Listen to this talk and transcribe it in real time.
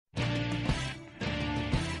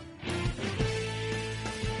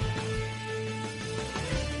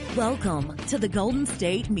Welcome to the Golden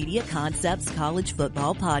State Media Concepts College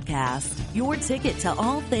Football Podcast, your ticket to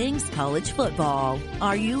all things college football.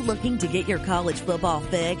 Are you looking to get your college football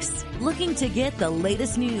fix? Looking to get the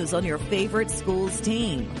latest news on your favorite school's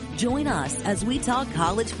team? Join us as we talk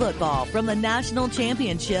college football from the national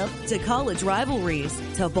championship to college rivalries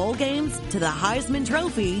to bowl games to the Heisman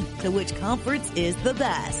Trophy to which conference is the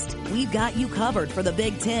best. We've got you covered for the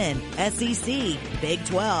Big Ten, SEC, Big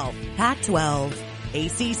 12, Pac-12,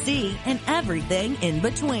 ACC, and everything in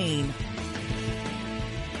between.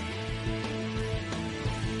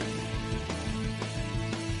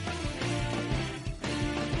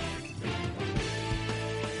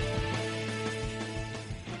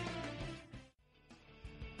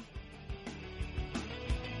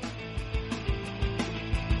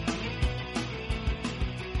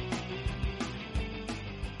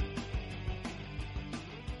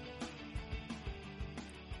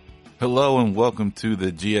 Hello and welcome to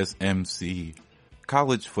the GSMC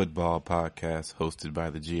College Football Podcast hosted by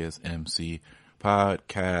the GSMC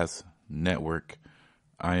Podcast Network.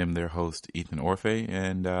 I am their host, Ethan Orfe,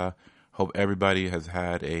 and hope everybody has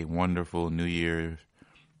had a wonderful New Year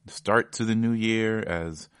start to the new year.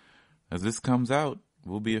 As this comes out,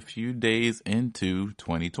 we'll be a few days into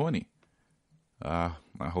 2020. I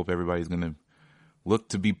hope everybody's going to look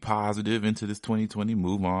to be positive into this 2020,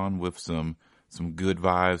 move on with some good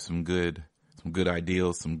vibes, some good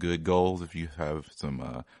ideals, some good goals. If you have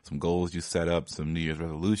some goals you set up, some New Year's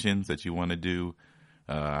resolutions that you want to do,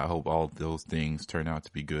 I hope all of those things turn out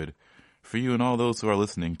to be good for you and all those who are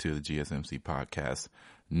listening to the GSMC Podcast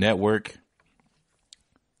Network.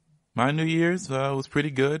 My New Year's was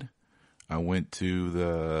pretty good. I went to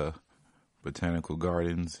the Botanical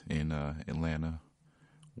Gardens in Atlanta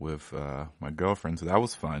with my girlfriend, so that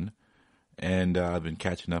was fun. And I've been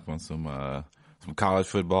catching up on some college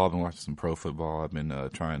football. I've been watching some pro football. I've been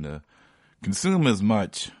trying to consume as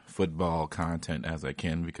much football content as I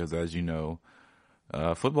can because, as you know,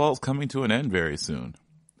 football is coming to an end very soon.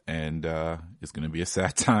 And it's going to be a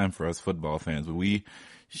sad time for us football fans, but we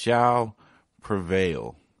shall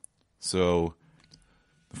prevail. So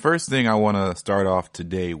the first thing I want to start off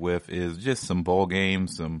today with is just some bowl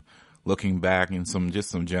games, some looking back, and some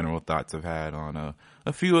general thoughts I've had on a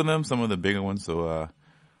few of them, some of the bigger ones. So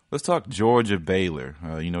let's talk Georgia-Baylor.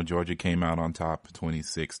 Georgia came out on top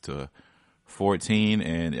 26-14,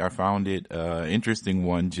 and I found it interesting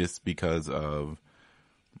one just because of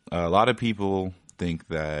a lot of people think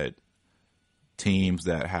that teams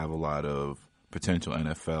that have a lot of potential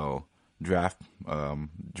NFL draft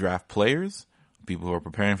players, people who are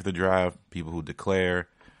preparing for the draft, people who declare,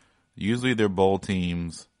 usually their bowl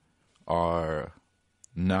teams are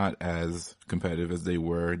not as competitive as they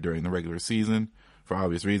were during the regular season for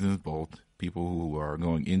obvious reasons. Both people who are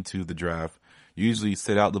going into the draft usually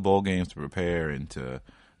sit out the bowl games to prepare and to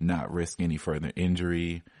not risk any further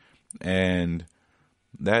injury. And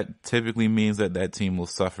that typically means that team will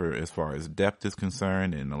suffer as far as depth is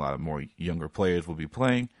concerned, and a lot of more younger players will be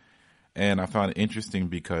playing. And I found it interesting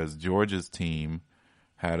because Georgia's team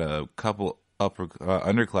had a couple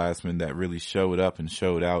underclassmen that really showed up and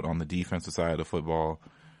showed out on the defensive side of the football,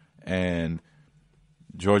 and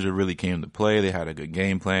Georgia really came to play. They had a good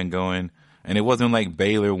game plan going, and it wasn't like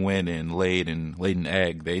Baylor went and laid an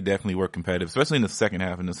egg. They definitely were competitive, especially in the second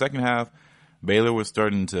half. In the second half, Baylor was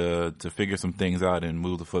starting to figure some things out and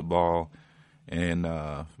move the football and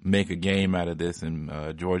make a game out of this,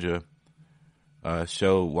 and Georgia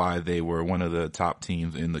showed why they were one of the top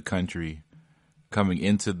teams in the country. Coming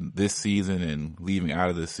into this season and leaving out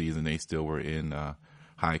of this season, they still were in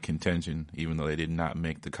high contention, even though they did not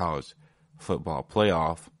make the college football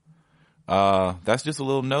playoff. That's just a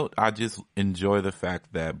little note. I just enjoy the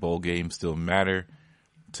fact that bowl games still matter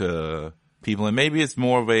to people, and maybe it's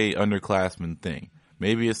more of a underclassmen thing.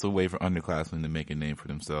 Maybe it's a way for underclassmen to make a name for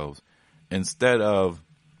themselves instead of,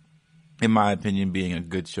 in my opinion, being a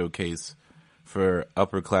good showcase for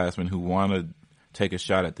upperclassmen who want to take a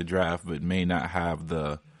shot at the draft, but may not have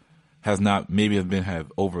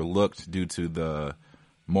have overlooked due to the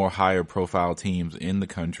more higher profile teams in the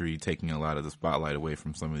country taking a lot of the spotlight away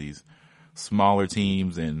from some of these smaller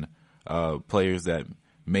teams and players that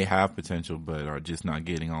may have potential but are just not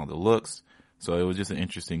getting all the looks. So it was just an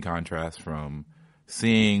interesting contrast from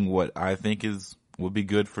seeing what I think would be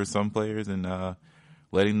good for some players and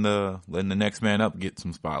letting the next man up get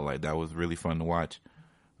some spotlight. That was really fun to watch.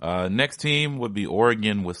 Next team would be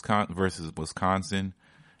Oregon versus Wisconsin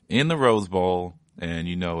in the Rose Bowl. And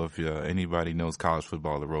if anybody knows college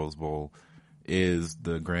football, the Rose Bowl is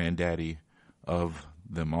the granddaddy of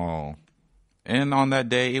them all. And on that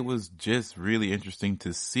day, it was just really interesting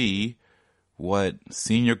to see what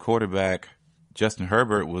senior quarterback Justin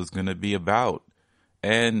Herbert was going to be about.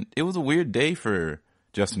 And it was a weird day for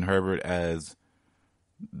Justin Herbert as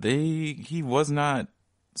he was not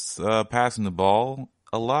passing the ball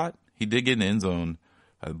a lot. He did get in the end zone,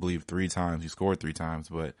 I believe, 3 times. He scored 3 times,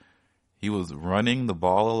 but he was running the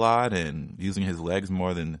ball a lot and using his legs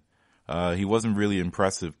more than he wasn't really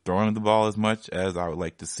impressive throwing the ball as much as I would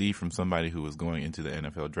like to see from somebody who was going into the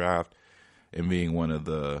NFL draft and being one of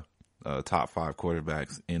the top 5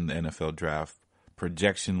 quarterbacks in the NFL draft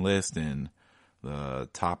projection list and the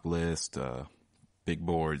top list, big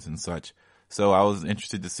boards and such. So I was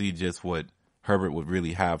interested to see just what Herbert would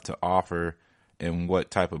really have to offer and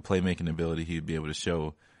what type of playmaking ability he'd be able to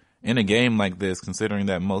show in a game like this, considering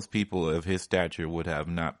that most people of his stature would have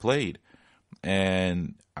not played.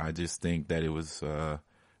 And I just think that it was a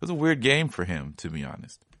weird game for him, to be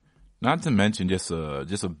honest. Not to mention just a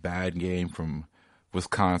bad game from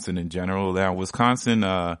Wisconsin in general. Now, Wisconsin,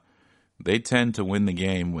 they tend to win the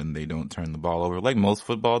game when they don't turn the ball over, like most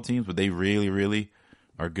football teams, but they really, really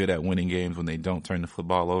are good at winning games when they don't turn the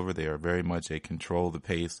football over. They are very much a control the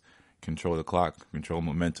pace, control the clock, control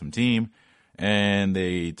momentum team, and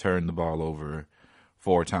they turn the ball over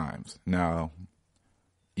 4 times. Now,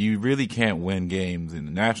 you really can't win games in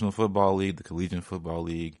the National Football League, the Collegiate Football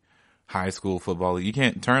League, high school football league. You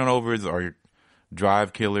can't. Turnovers are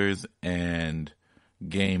drive killers and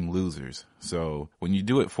game losers. So when you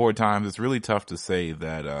do it 4 times, it's really tough to say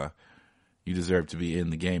that you deserve to be in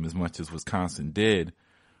the game as much as Wisconsin did.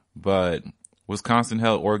 But Wisconsin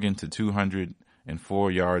held Oregon to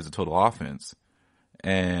 204 yards of total offense,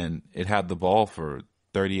 and it had the ball for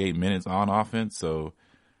 38 minutes on offense. So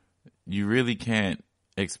you really can't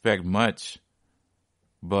expect much,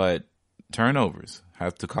 but turnovers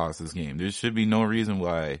have to cost this game. There should be no reason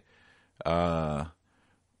why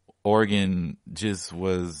Oregon just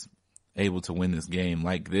was able to win this game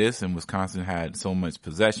like this, and Wisconsin had so much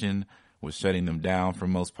possession, was shutting them down for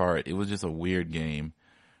most part. It was just a weird game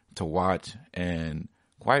to watch, and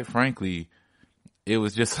quite frankly, it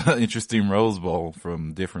was just an interesting Rose Bowl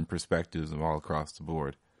from different perspectives all across the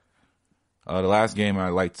board. The last game I'd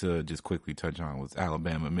like to just quickly touch on was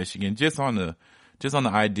Alabama-Michigan, just on the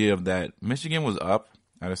idea of that Michigan was up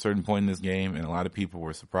at a certain point in this game, and a lot of people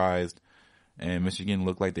were surprised, and Michigan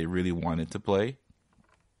looked like they really wanted to play,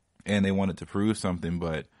 and they wanted to prove something,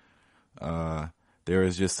 but there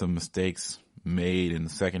was just some mistakes made in the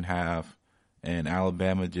second half, and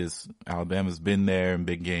Alabama's been there in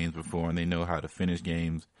big games before, and they know how to finish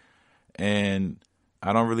games, and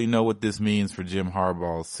I don't really know what this means for Jim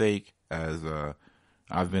Harbaugh's sake, as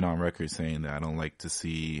I've been on record saying that I don't like to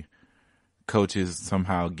see coaches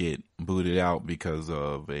somehow get booted out because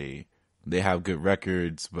of they have good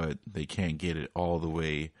records, but they can't get it all the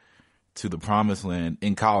way to the promised land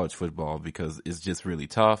in college football because it's just really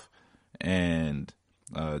tough, and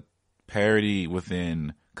parity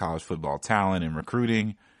within college football talent and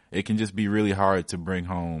recruiting, it can just be really hard to bring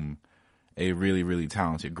home a really, really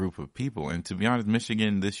talented group of people. And to be honest,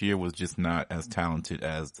 Michigan this year was just not as talented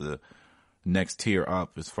as the next tier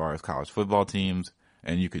up as far as college football teams.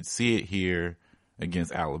 And you could see it here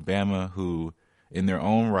against Alabama, who in their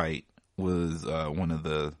own right was one of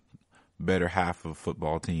the better half of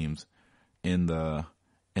football teams in the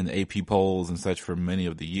AP polls and such for many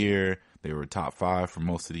of the year. They were top 5 for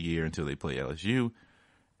most of the year until they played LSU,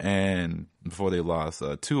 and before they lost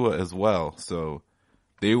Tua as well. So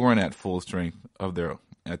they weren't at full strength at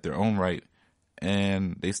their own right,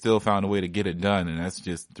 and they still found a way to get it done. And that's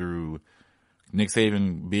just through Nick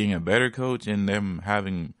Saban being a better coach and them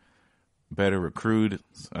having better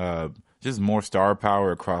recruits, just more star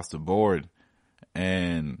power across the board.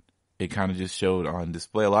 And it kind of just showed on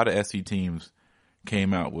display. A lot of SC teams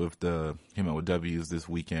came out with W's this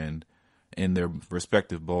weekend in their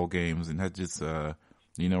respective bowl games, and that just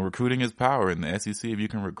recruiting is power in the SEC. If you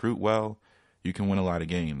can recruit well, you can win a lot of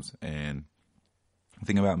games. And the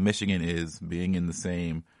thing about Michigan is being in the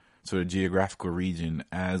same sort of geographical region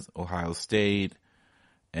as Ohio State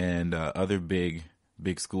and other big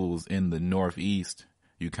schools in the Northeast,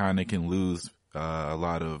 you kind of can lose a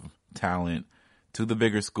lot of talent to the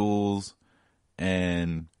bigger schools,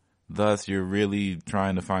 and thus you're really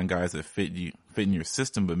trying to find guys that fit in your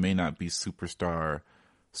system but may not be superstar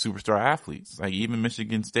athletes. Like even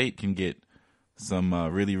Michigan State can get some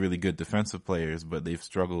really, really good defensive players, but they've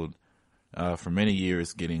struggled for many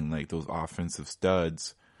years getting like those offensive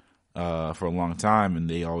studs for a long time, and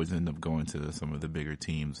they always end up going to some of the bigger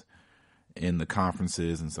teams in the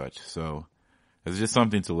conferences and such. So it's just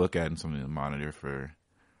something to look at and something to monitor for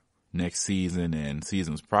next season and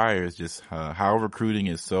seasons prior. Is just how recruiting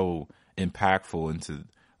is so impactful into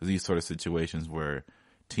these sort of situations where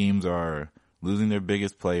teams are losing their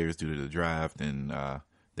biggest players due to the draft, and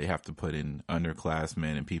they have to put in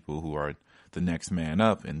underclassmen and people who are the next man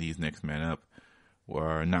up, and these next man up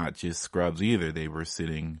were not just scrubs either. They were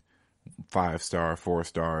sitting 5-star, 4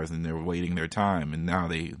 stars, and they were waiting their time, and now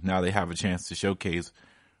they have a chance to showcase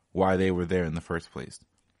why they were there in the first place.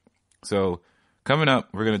 So coming up,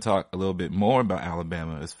 we're going to talk a little bit more about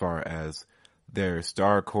Alabama as far as their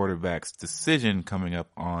star quarterback's decision coming up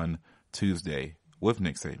on Tuesday with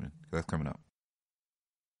Nick Saban. That's coming up.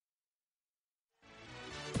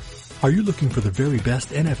 Are you looking for the very best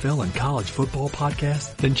NFL and college football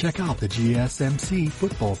podcast? Then check out the GSMC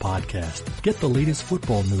Football Podcast. Get the latest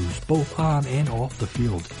football news both on and off the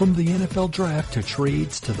field. From the NFL Draft to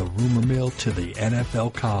trades to the rumor mill to the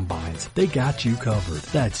NFL Combines, they got you covered.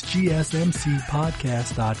 That's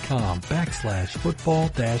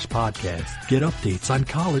GSMCpodcast.com/football-podcast. Get updates on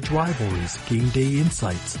college rivalries, game day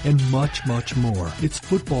insights, and much, much more. It's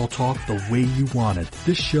football talk the way you want it.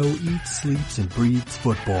 This show eats, sleeps, and breathes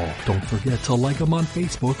football. Don't forget to like them on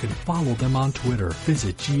Facebook and follow them on Twitter.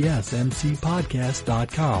 Visit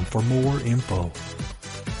GSMCpodcast.com for more info.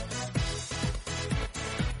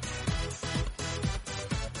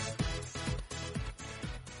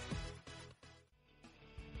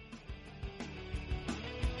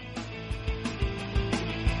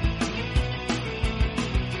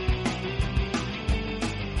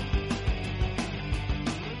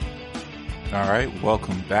 All right,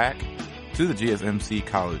 welcome back to the GSMC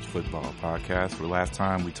College Football Podcast, where last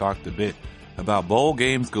time we talked a bit about bowl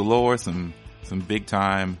games galore, some big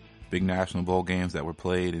national bowl games that were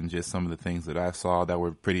played, and just some of the things that I saw that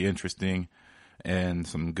were pretty interesting, and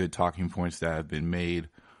some good talking points that have been made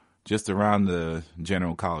just around the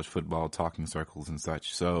general college football talking circles and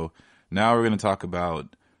such. So now we're going to talk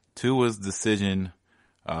about Tua's decision,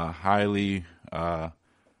 highly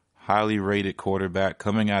rated quarterback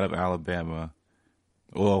coming out of Alabama.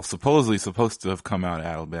 Well, supposedly supposed to have come out of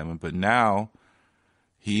Alabama, but now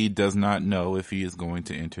he does not know if he is going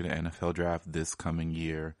to enter the NFL draft this coming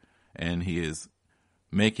year, and he is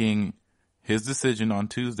making his decision on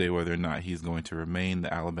Tuesday whether or not he's going to remain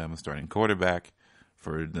the Alabama starting quarterback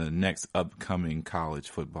for the next upcoming college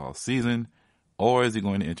football season, or is he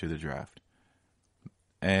going to enter the draft?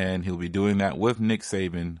 And he'll be doing that with Nick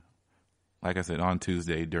Saban, like I said, on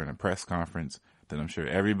Tuesday during a press conference that I'm sure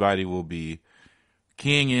everybody will be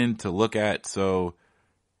keying in to look at. So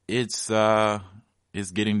it's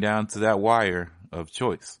getting down to that wire of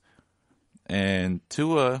choice. And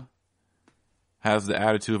Tua has the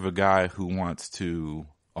attitude of a guy who wants to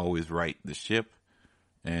always right the ship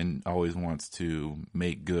and always wants to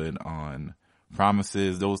make good on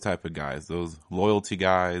promises, those type of guys, those loyalty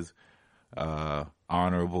guys,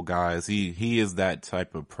 honorable guys. He is that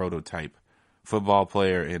type of prototype football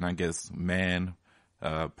player, and I guess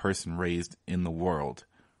person raised in the world.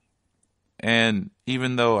 And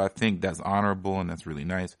even though I think that's honorable and that's really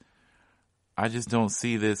nice, I just don't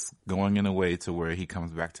see this going in a way to where he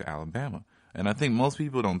comes back to Alabama. And I think most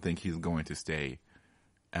people don't think he's going to stay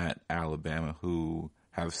at Alabama, who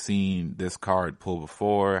have seen this card pull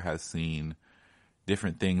before, has seen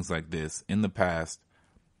different things like this in the past.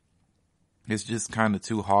 It's just kind of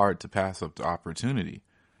too hard to pass up the opportunity.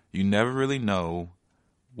 You never really know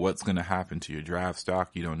what's going to happen to your draft stock.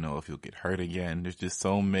 You don't know if you'll get hurt again. There's just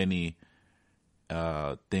so many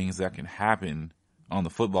things that can happen on the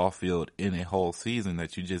football field in a whole season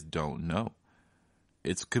that you just don't know.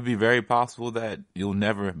 It could be very possible that you'll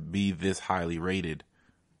never be this highly rated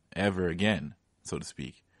ever again, so to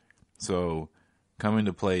speak. So coming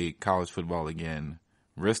to play college football again,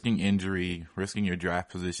 risking injury, risking your draft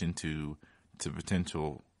position to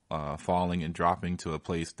potential falling and dropping to a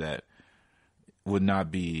place that would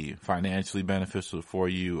not be financially beneficial for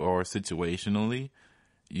you or situationally,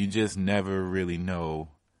 you just never really know,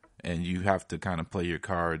 and you have to kind of play your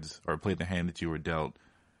cards or play the hand that you were dealt.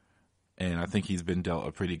 And I think he's been dealt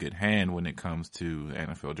a pretty good hand when it comes to the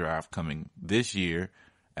NFL draft coming this year,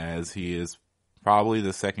 as he is probably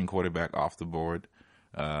the second quarterback off the board.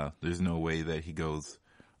 There's no way that he goes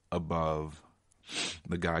above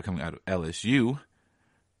the guy coming out of LSU.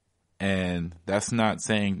 And that's not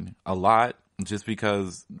saying a lot, just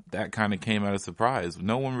because that kind of came out of surprise.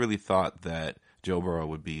 No one really thought that Joe Burrow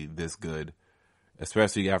would be this good,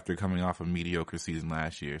 especially after coming off a mediocre season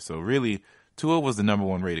last year. So really, Tua was the number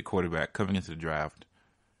one rated quarterback coming into the draft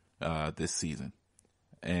this season.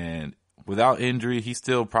 And without injury, he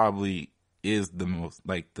still probably is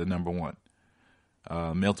the number one.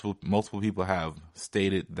 Multiple people have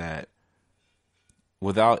stated that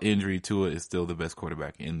without injury, Tua is still the best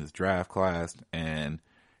quarterback in this draft class, and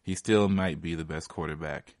he still might be the best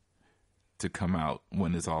quarterback to come out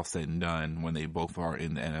when it's all said and done, when they both are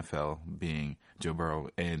in the NFL, being Joe Burrow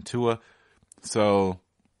and Tua. So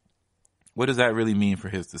what does that really mean for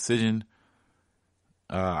his decision?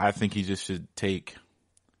 I think he just should take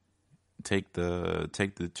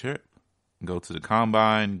the trip, go to the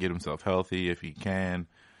combine, get himself healthy if he can,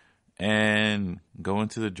 and go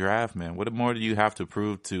into the draft, man. What more do you have to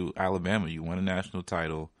prove to Alabama? You won a national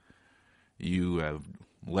title. You have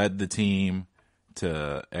led the team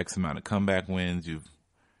to X amount of comeback wins. You've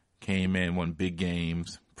came in, won big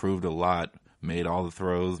games, proved a lot, made all the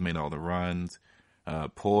throws, made all the runs,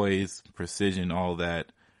 poise, precision, all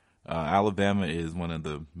that. Alabama is one of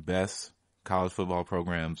the best college football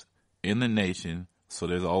programs in the nation, so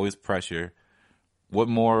there's always pressure. What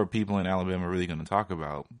more are people in Alabama really going to talk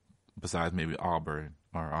about besides maybe Auburn,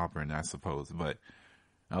 I suppose? But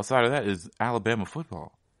outside of that is Alabama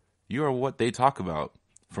football. You are what they talk about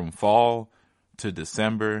from fall to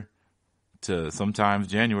December to sometimes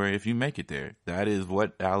January if you make it there. That is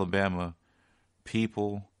what Alabama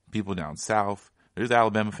people down south. There's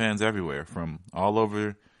Alabama fans everywhere from all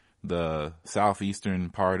over the southeastern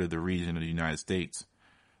part of the region of the United States.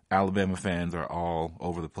 Alabama fans are all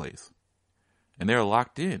over the place. And they're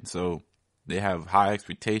locked in. So they have high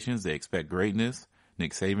expectations. They expect greatness.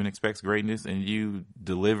 Nick Saban expects greatness. And you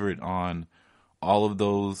delivered on all of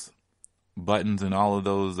those buttons and all of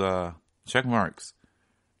those check marks.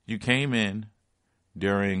 You came in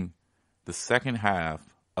during the second half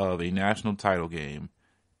of a national title game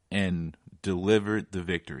and delivered the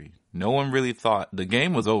victory. No one really thought the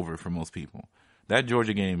game was over for most people. That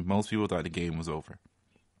Georgia game, most people thought the game was over.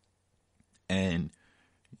 And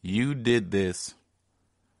you did this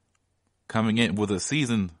coming in with a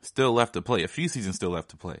season still left to play, a few seasons still left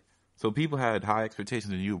to play. So people had high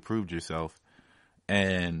expectations and you proved yourself.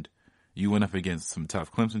 And you went up against some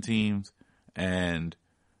tough Clemson teams. And,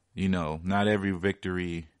 you know, not every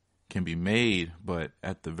victory can be made, but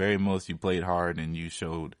at the very most you played hard and you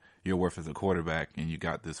showed your worth as a quarterback and you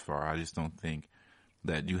got this far. I just don't think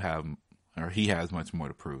that you have, or he has much more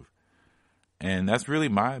to prove. And that's really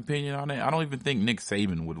my opinion on it. I don't even think Nick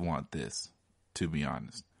Saban would want this, to be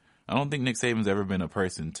honest. I don't think Nick Saban's ever been a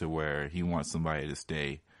person to where he wants somebody to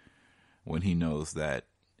stay when he knows that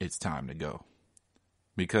it's time to go.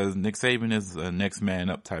 Because Nick Saban is a next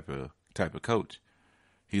man up type of coach.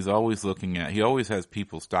 He's always he always has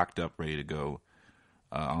people stocked up, ready to go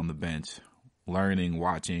on the bench, learning,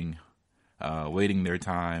 watching, waiting their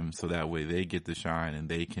time so that way they get to shine and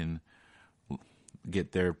they can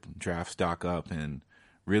get their draft stock up and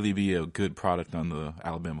really be a good product on the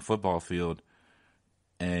Alabama football field.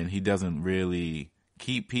 And he doesn't really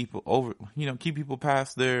keep people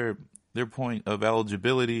past their point of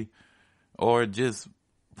eligibility or just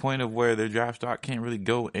point of where their draft stock can't really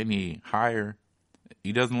go any higher.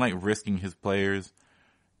 He doesn't like risking his players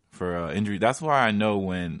for injury. That's why I know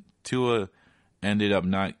when Tua ended up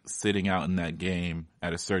not sitting out in that game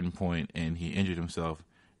at a certain point and he injured himself,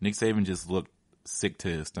 Nick Saban just looked sick to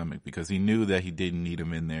his stomach because he knew that he didn't need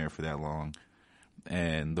him in there for that long.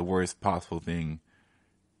 And the worst possible thing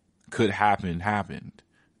could happened.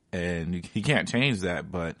 And he can't change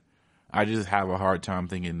that, but I just have a hard time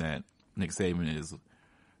thinking that Nick Saban is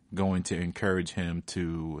going to encourage him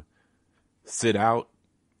to sit out,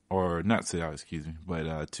 or not sit out,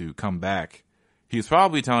 but to come back. He's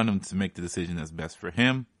probably telling him to make the decision that's best for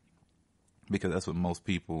him because that's what most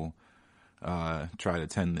people try to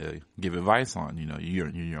tend to give advice on. You know, you're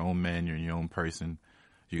your own man, you're your own person.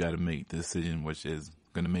 You got to make the decision which is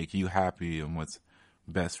going to make you happy and what's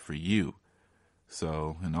best for you.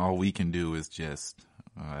 So, and all we can do is just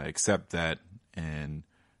accept that and,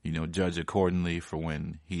 you know, judge accordingly for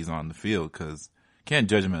when he's on the field, because can't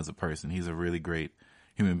judge him as a person. He's a really great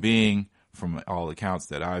human being from all accounts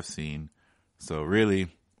that I've seen. So really,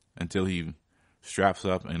 until he straps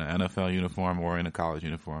up in an NFL uniform or in a college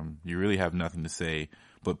uniform, you really have nothing to say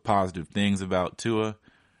but positive things about Tua.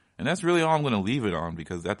 And that's really all I'm going to leave it on,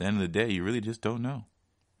 because at the end of the day, you really just don't know.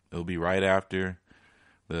 It'll be right after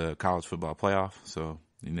the college football playoff, so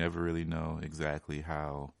you never really know exactly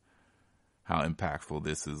how impactful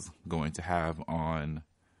this is going to have on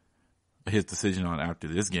his decision on after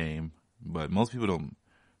this game. But most people don't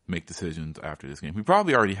make decisions after this game. He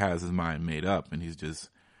probably already has his mind made up, and he's just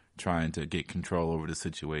trying to get control over the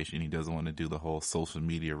situation. He doesn't want to do the whole social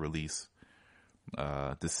media release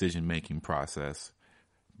decision-making process.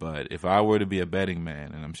 But if I were to be a betting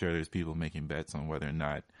man, and I'm sure there's people making bets on whether or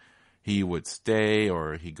not he would stay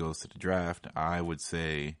or he goes to the draft, I would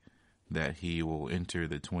say that he will enter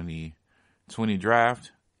the 2020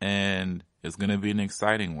 draft, and it's going to be an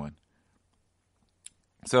exciting one.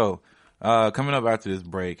 So, coming up after this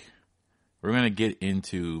break, we're going to get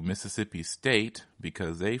into Mississippi State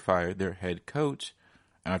because they fired their head coach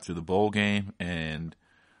after the bowl game and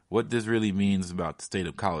what this really means about the state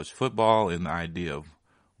of college football and the idea of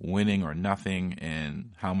winning or nothing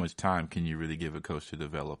and how much time can you really give a coach to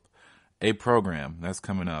develop a program. That's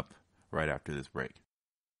coming up right after this break.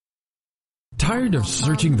 Tired of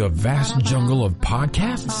searching the vast jungle of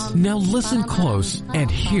podcasts? Now listen close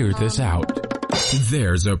and hear this out.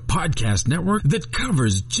 There's a podcast network that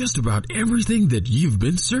covers just about everything that you've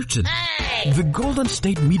been searching. Hey! The Golden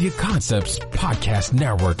State Media Concepts Podcast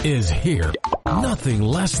Network is here. Nothing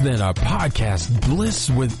less than a podcast bliss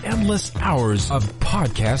with endless hours of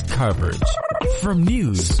podcast coverage. From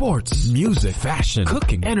news, sports, music, fashion,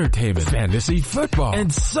 cooking, entertainment, fantasy, football,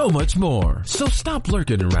 and so much more. So stop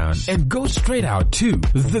lurking around and go straight out to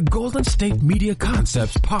the Golden State Media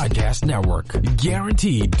Concepts Podcast Network.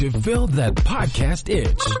 Guaranteed to fill that podcast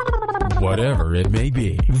itch. Whatever it may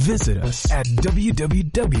be. Visit us at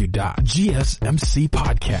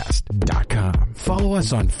www.gsmcpodcast.com. Follow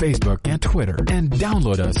us on Facebook and Twitter and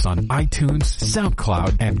download us on iTunes,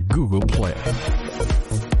 SoundCloud, and Google Play.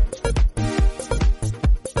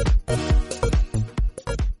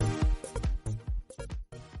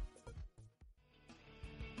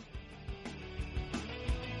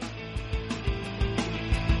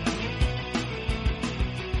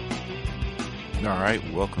 All right,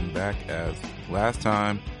 welcome back. As last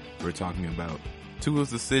time, we're talking about Tua's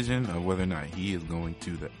decision of whether or not he is going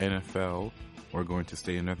to the NFL or going to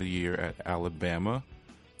stay another year at Alabama.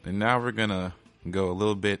 And now we're going to go a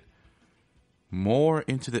little bit more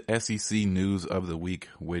into the SEC news of the week,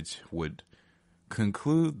 which would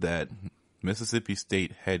conclude that Mississippi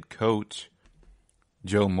State head coach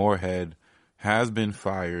Joe Moorhead has been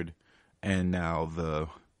fired, and now the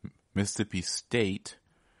Mississippi State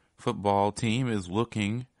football team is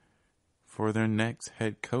looking for their next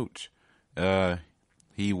head coach.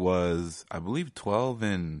 He was, I believe, 12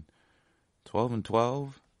 and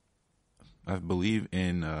 12, I believe,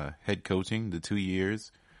 in head coaching the 2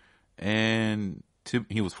 years, and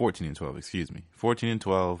he was 14 and 12. 14 and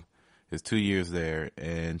 12, his 2 years there.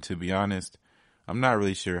 And to be honest, I'm not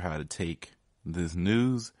really sure how to take this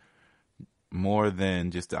news more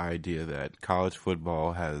than just the idea that college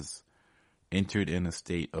football has entered in a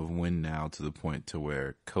state of win now to the point to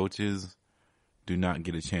where coaches do not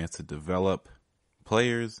get a chance to develop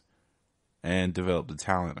players and develop the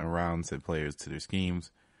talent around said players to their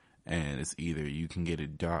schemes. And it's either you can get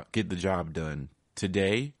the job done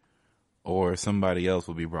today, or somebody else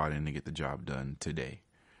will be brought in to get the job done today.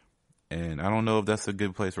 And I don't know if that's a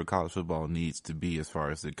good place where college football needs to be as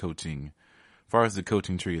far as the coaching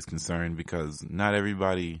tree is concerned, because not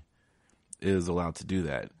everybody is allowed to do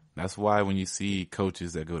that. That's why when you see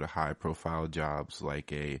coaches that go to high profile jobs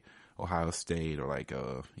like a Ohio State or like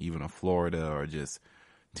even a Florida, or just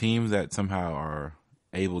teams that somehow are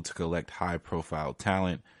able to collect high profile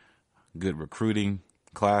talent, good recruiting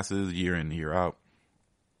classes year in, year out,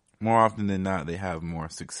 more often than not, they have more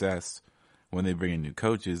success when they bring in new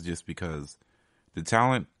coaches, just because the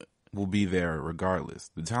talent will be there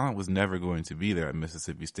regardless. The talent was never going to be there at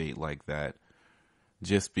Mississippi State like that,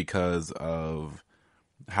 just because of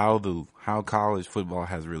how college football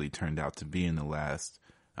has really turned out to be in the last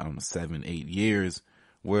 7-8 years,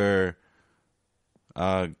 where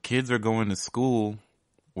kids are going to school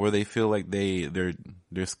where they feel like their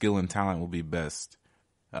skill and talent will be best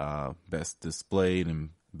displayed and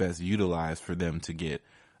best utilized for them to get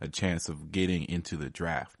a chance of getting into the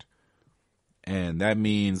draft. And that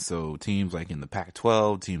means, so teams like in the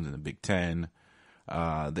Pac-12, teams in the Big Ten,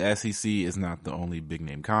 the SEC is not the only big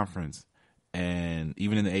name conference. And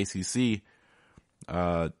even in the ACC,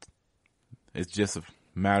 it's just a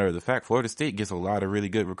matter of the fact Florida State gets a lot of really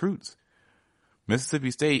good recruits.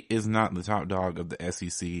 Mississippi State is not the top dog of the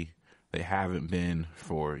SEC. They haven't been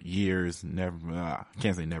for years. Never, I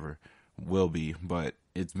can't say never will be, but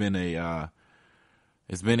it's been a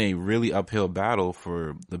really uphill battle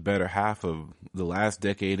for the better half of the last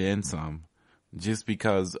decade and some, just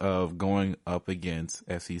because of going up against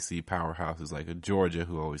SEC powerhouses like a Georgia,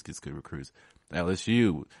 who always gets good recruits.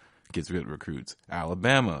 LSU gets good recruits.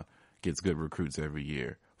 Alabama gets good recruits every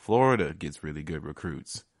year. Florida gets really good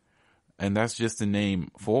recruits. And that's just to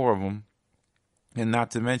name 4 of them. And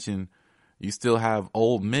not to mention, you still have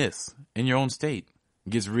Ole Miss in your own state.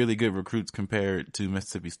 Gets really good recruits compared to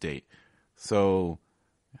Mississippi State. So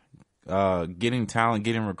getting talent,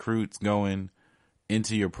 getting recruits going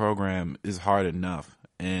into your program is hard enough.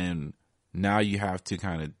 And now you have to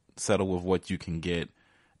kind of settle with what you can get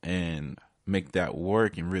and make that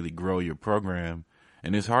work and really grow your program.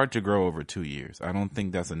 And it's hard to grow over 2 years. I don't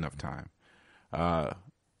think that's enough time.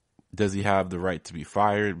 Does he have the right to be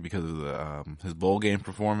fired because of his bowl game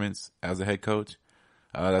performance as a head coach?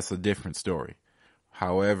 That's a different story.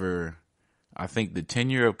 However, I think the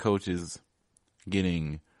tenure of coaches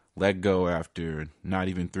getting let go after not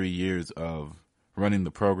even 3 years of running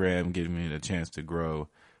the program, giving it a chance to grow,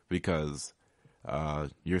 because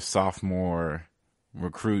your sophomore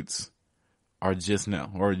recruits are just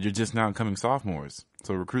now, or you're just now coming sophomores.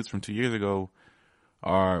 So recruits from 2 years ago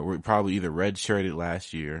were probably either redshirted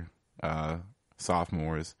last year,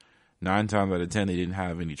 sophomores. 9 times out of 10, they didn't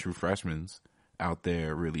have any true freshmen out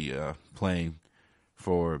there really playing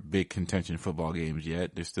for big contention football games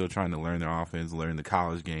yet. They're still trying to learn their offense, learn the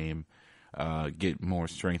college game, get more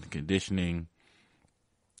strength and conditioning.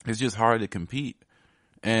 It's just hard to compete.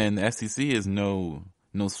 And the SEC is no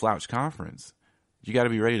slouch conference. You got to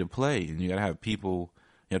be ready to play, and you got to have people.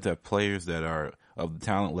 You have to have players that are of the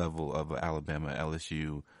talent level of Alabama,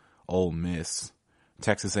 LSU, Ole Miss,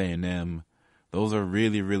 Texas A&M. Those are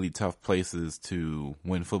really, really tough places to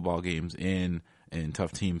win football games in, and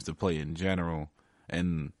tough teams to play in general.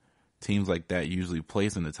 And teams like that usually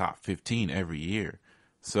place in the top 15 every year.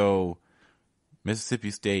 So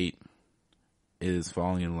Mississippi State is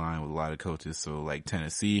falling in line with a lot of coaches. So like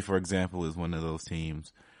Tennessee, for example, is one of those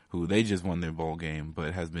teams who they just won their bowl game,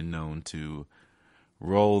 but has been known to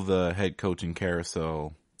roll the head coaching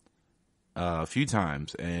carousel a few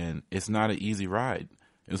times, and it's not an easy ride.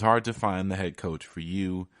 It's hard to find the head coach for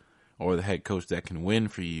you, or the head coach that can win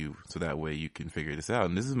for you, so that way you can figure this out.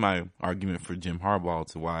 And this is my argument for Jim Harbaugh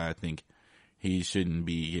to why I think he shouldn't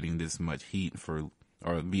be getting this much heat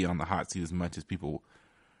or be on the hot seat as much as people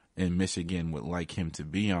in Michigan would like him to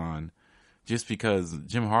be on, just because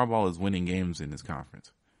Jim Harbaugh is winning games in this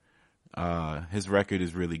conference. His record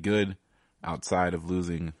is really good outside of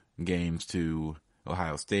losing games to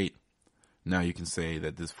Ohio State. Now you can say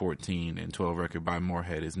that this 14-12 record by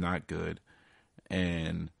Moorhead is not good,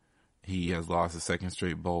 and he has lost a second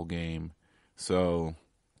straight bowl game. So,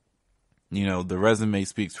 the resume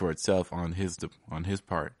speaks for itself on his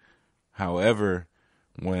part. However,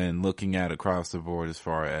 when looking at across the board as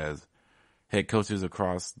far as head coaches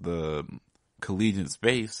across the collegiate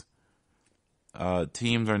space,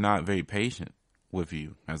 teams are not very patient with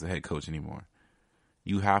you as a head coach anymore.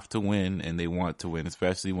 You have to win, and they want to win,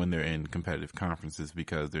 especially when they're in competitive conferences,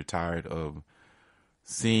 because they're tired of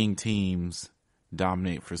seeing teams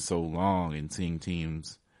dominate for so long and seeing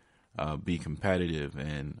teams be competitive.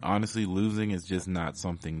 And honestly, losing is just not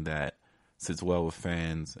something that sits well with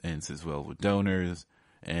fans and sits well with donors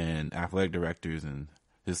and athletic directors and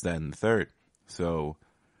this, that, and the third. So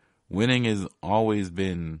winning has always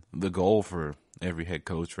been the goal for every head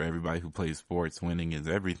coach, for everybody who plays sports. Winning is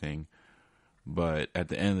everything. But at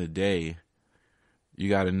the end of the day, you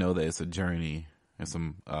got to know that it's a journey. It's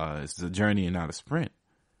a journey and not a sprint.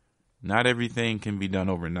 Not everything can be done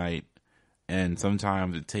overnight, and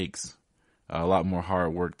sometimes it takes a lot more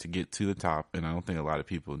hard work to get to the top, and I don't think a lot of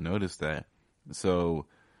people notice that. So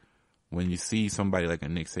when you see somebody like a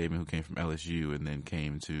Nick Saban who came from LSU and then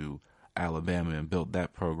came to Alabama and built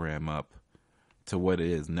that program up to what it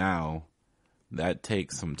is now, that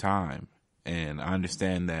takes some time. And I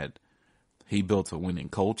understand that he built a winning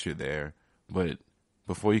culture there, but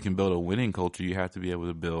before you can build a winning culture, you have to be able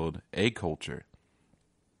to build a culture.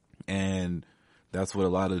 And that's what a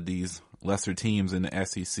lot of these lesser teams in the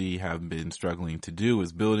SEC have been struggling to do,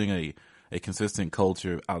 is building a consistent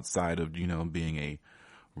culture outside of, being a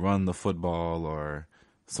run the football, or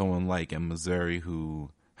someone like in Missouri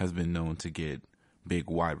who has been known to get big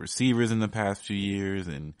wide receivers in the past few years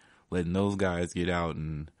and letting those guys get out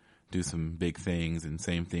and do some big things. And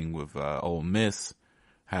same thing with Ole Miss,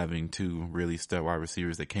 having 2 really stud wide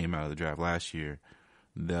receivers that came out of the draft last year.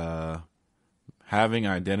 Having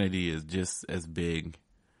identity is just as big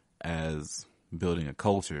as building a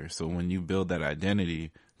culture. So when you build that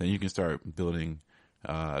identity, then you can start building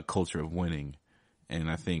a culture of winning.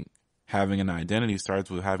 And I think having an identity starts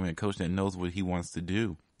with having a coach that knows what he wants to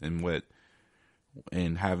do,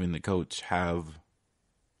 and having the coach have,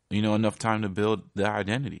 enough time to build the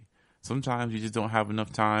identity. Sometimes you just don't have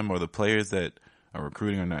enough time, or the players that are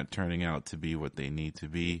recruiting are not turning out to be what they need to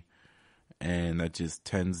be. And that just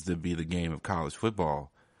tends to be the game of college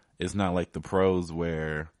football. It's not like the pros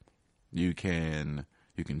where you can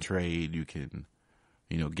trade, you can,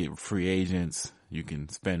 get free agents, you can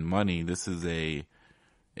spend money. This is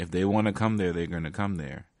if they want to come there, they're going to come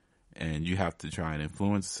there. And you have to try and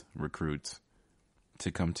influence recruits to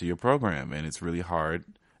come to your program. And it's really hard.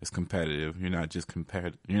 It's competitive. You're not just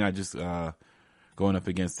going up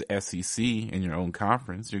against the SEC in your own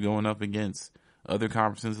conference. You're going up against other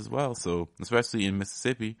conferences as well. So especially in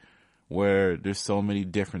Mississippi, where there's so many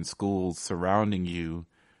different schools surrounding you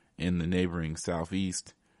in the neighboring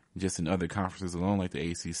Southeast, just in other conferences alone, like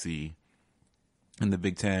the ACC and the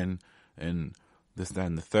Big Ten and this, that,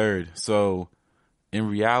 and the third. So in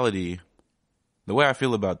reality, the way I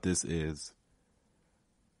feel about this is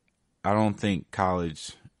I don't think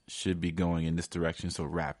college should be going in this direction so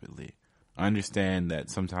rapidly. I understand that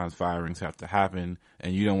sometimes firings have to happen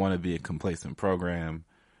and you don't want to be a complacent program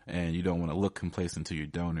and you don't want to look complacent to your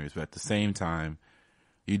donors. But at the same time,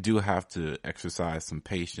 you do have to exercise some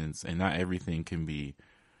patience, and not everything can be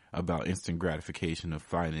about instant gratification of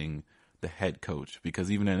finding the head coach,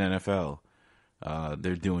 because even in NFL,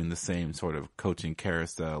 they're doing the same sort of coaching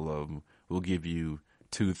carousel of, we'll give you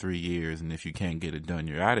 2-3 years, and if you can't get it done,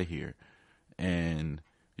 you're out of here. And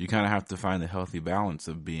you kind of have to find the healthy balance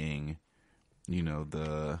of being,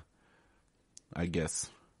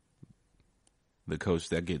 the coach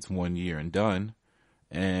that gets 1 year and done,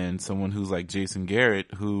 and someone who's like Jason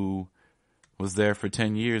Garrett, who was there for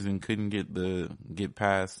 10 years and couldn't get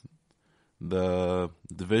past the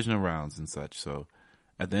divisional rounds and such. So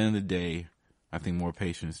at the end of the day, I think more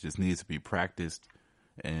patience just needs to be practiced,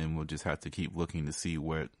 and we'll just have to keep looking to see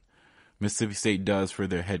what Mississippi State does for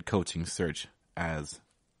their head coaching search, as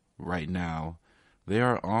right now they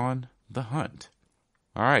are on the hunt.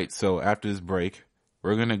 All right, so after this break,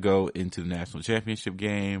 we're going to go into the national championship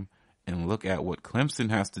game and look at what Clemson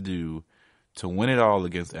has to do to win it all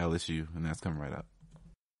against LSU, and that's coming right up.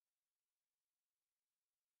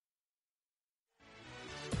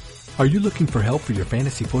 Are you looking for help for your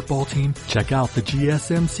fantasy football team? Check out the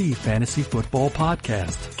GSMC Fantasy Football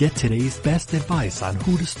Podcast. Get today's best advice on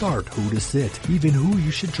who to start, who to sit, even who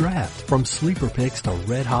you should draft. From sleeper picks to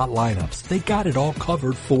red hot lineups, they got it all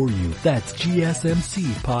covered for you. That's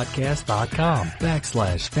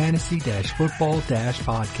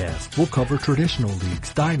gsmcpodcast.com/fantasy-football-podcast. We'll cover traditional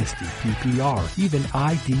leagues, dynasty, PPR, even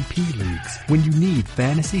IDP leagues. When you need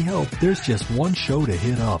fantasy help, there's just one show to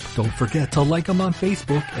hit up. Don't forget to like them on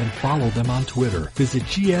Facebook and follow them on Twitter. Visit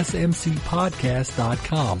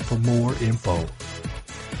gsmcpodcast.com for more info.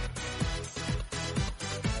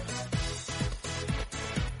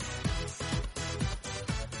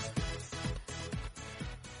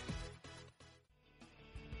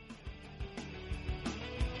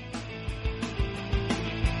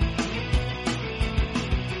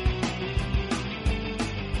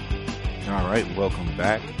 All right, welcome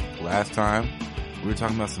back. Last time we were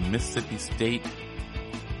talking about some Mississippi State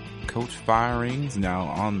coach firings, now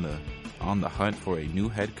on the hunt for a new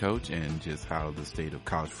head coach, and just how the state of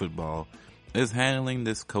college football is handling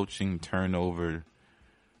this coaching turnover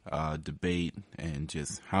debate, and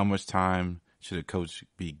just how much time should a coach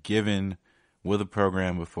be given with a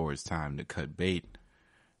program before it's time to cut bait.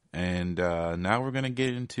 And now we're going to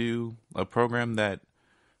get into a program that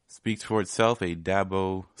speaks for itself, a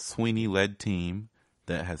Dabo Swinney-led team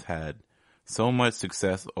that has had so much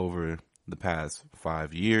success over the past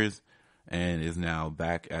 5 years and is now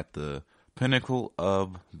back at the pinnacle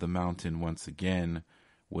of the mountain once again,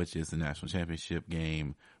 which is the national championship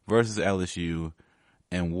game versus LSU.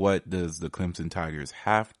 And what does the Clemson Tigers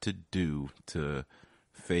have to do to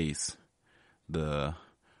face the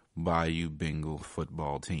Bayou Bengal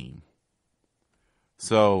football team?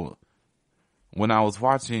 So when I was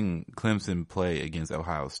watching Clemson play against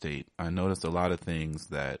Ohio State, I noticed a lot of things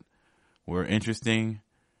that were interesting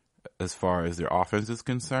as far as their offense is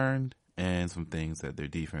concerned, and some things that their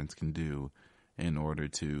defense can do in order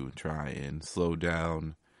to try and slow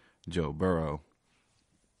down Joe Burrow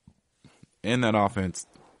in that offense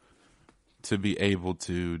to be able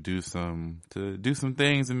to do some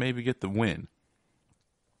things and maybe get the win.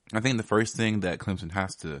 I think the first thing that Clemson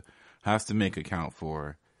has to make account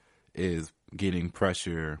for is getting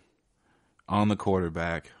pressure on the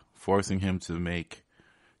quarterback, forcing him to make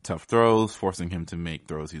tough throws, forcing him to make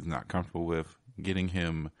throws he's not comfortable with, getting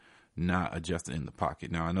him not adjusted in the pocket.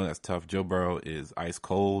 Now, I know that's tough. Joe Burrow is ice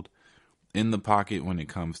cold in the pocket when it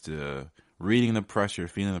comes to reading the pressure,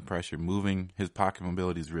 feeling the pressure, moving. His pocket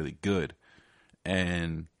mobility is really good.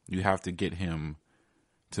 And you have to get him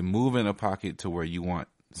to move in a pocket to where you want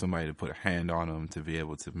somebody to put a hand on him to be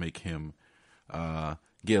able to make him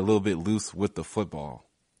get a little bit loose with the football.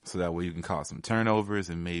 So that way you can cause some turnovers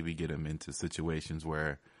and maybe get him into situations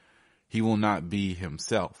where he will not be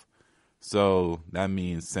himself. So that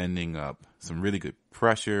means sending up some really good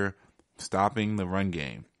pressure, stopping the run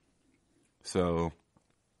game. So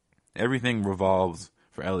everything revolves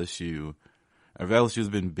for LSU. LSU's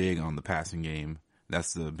been big on the passing game.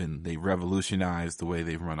 They revolutionized the way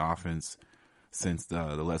they run offense since the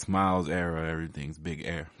Les Miles era. Everything's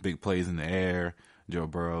big plays in the air. Joe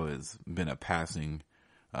Burrow has been a passing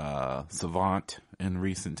savant in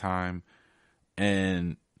recent time.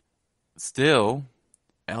 And still,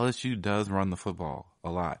 LSU does run the football a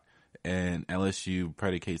lot. And LSU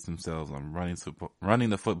predicates themselves on running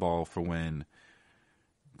the football for when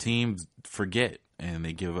teams forget and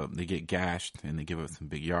they give up, they get gashed and they give up some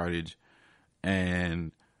big yardage.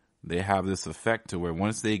 And they have this effect to where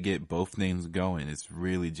once they get both things going, it's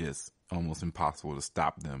really just almost impossible to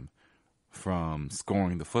stop them from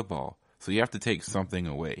scoring the football. So you have to take something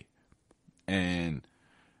away. And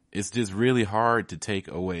it's just really hard to take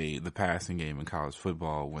away the passing game in college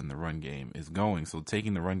football when the run game is going. So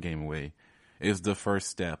taking the run game away is the first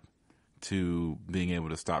step to being able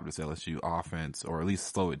to stop this LSU offense, or at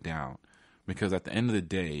least slow it down. Because at the end of the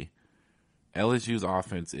day, LSU's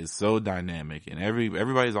offense is so dynamic, and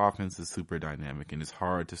everybody's offense is super dynamic, and it's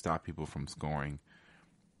hard to stop people from scoring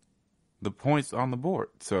the points on the board.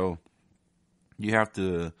 So you have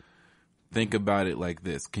to think about it like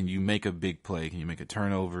this. Can you make a big play? Can you make a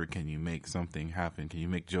turnover? Can you make something happen? Can you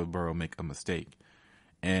make Joe Burrow make a mistake?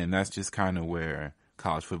 And that's just kind of where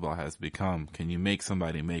college football has become. Can you make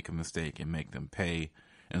somebody make a mistake and make them pay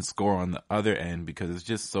and score on the other end? Because it's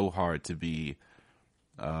just so hard to be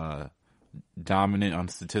dominant on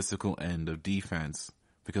the statistical end of defense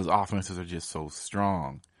because offenses are just so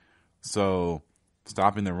strong. So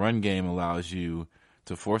stopping the run game allows you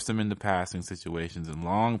to force them into passing situations and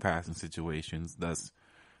long passing situations. Thus,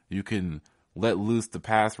 you can let loose the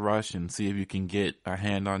pass rush and see if you can get a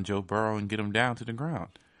hand on Joe Burrow and get him down to the ground.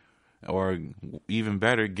 Or even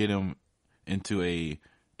better, get him into a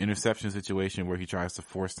interception situation where he tries to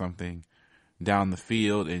force something down the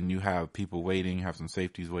field and you have people waiting, have some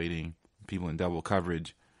safeties waiting, people in double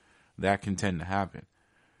coverage. That can tend to happen.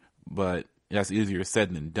 But that's easier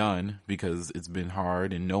said than done because it's been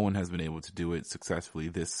hard and no one has been able to do it successfully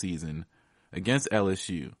this season against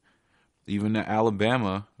LSU. Even at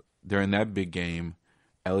Alabama, during that big game,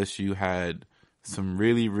 LSU had some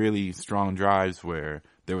really, really strong drives where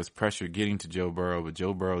there was pressure getting to Joe Burrow, but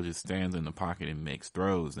Joe Burrow just stands in the pocket and makes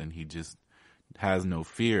throws, and he just has no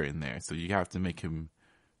fear in there. So you have to make him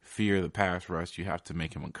fear the pass rush. You have to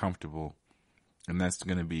make him uncomfortable, and that's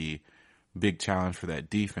going to be a big challenge for that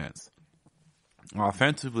defense.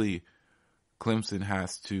 Offensively, Clemson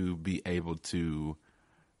has to be able to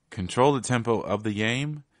control the tempo of the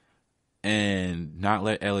game and not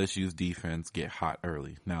let LSU's defense get hot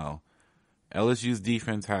early. Now, LSU's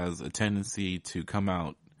defense has a tendency to come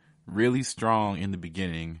out really strong in the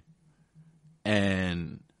beginning,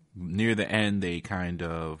 and near the end they kind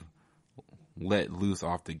of let loose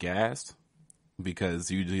off the gas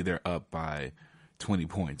because usually they're up by 20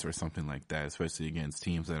 points or something like that, especially against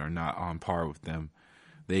teams that are not on par with them.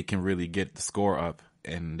 They can really get the score up,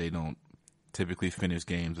 and they don't typically finish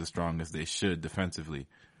games as strong as they should defensively.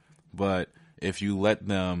 But if you let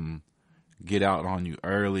them get out on you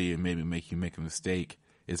early and maybe make you make a mistake,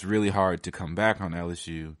 it's really hard to come back on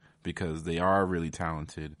LSU because they are really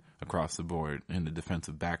talented across the board in the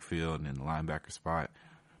defensive backfield and in the linebacker spot.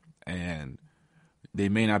 And they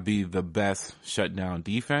may not be the best shutdown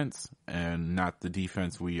defense and not the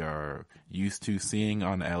defense we are used to seeing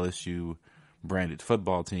on the LSU branded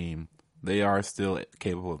football team. They are still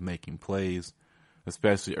capable of making plays,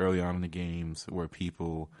 especially early on in the games where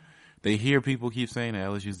they hear people keep saying that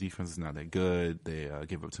LSU's defense is not that good. They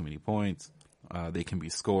give up too many points. They can be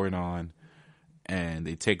scored on, and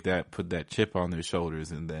they put that chip on their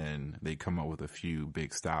shoulders, and then they come up with a few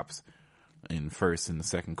big stops in first and the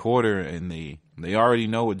second quarter, and they already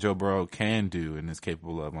know what Joe Burrow can do and is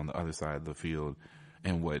capable of on the other side of the field,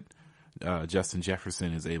 and what Justin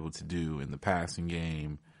Jefferson is able to do in the passing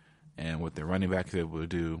game, and what their running back is able to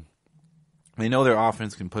do. They know their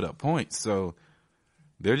offense can put up points, so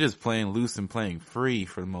they're just playing loose and playing free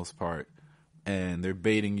for the most part, and they're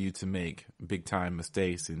baiting you to make big-time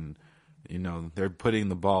mistakes, and, they're putting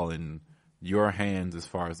the ball in your hands as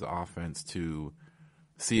far as the offense to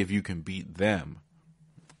see if you can beat them.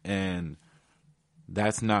 And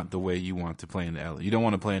that's not the way you want to play you don't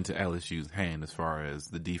want to play into LSU's hand as far as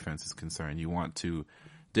the defense is concerned. You want to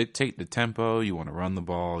dictate the tempo, you want to run the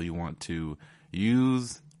ball, you want to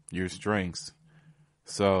use your strengths.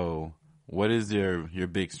 So what is your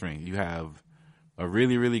big strength? You have a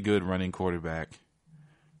really, really good running quarterback,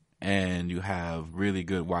 and you have really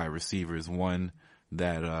good wide receivers. One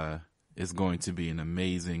that is going to be an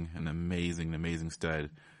amazing stud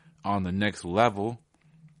on the next level.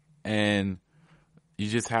 And you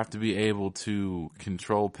just have to be able to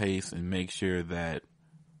control pace and make sure that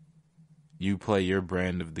you play your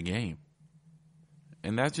brand of the game.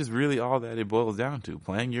 And that's just really all that it boils down to.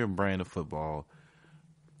 Playing your brand of football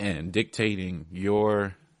and dictating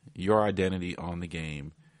your identity on the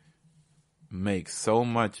game makes so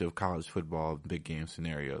much of college football big game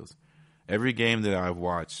scenarios. Every game that I've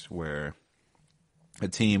watched where a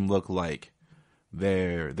team looked like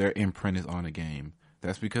their imprint is on a game,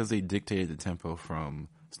 that's because they dictated the tempo from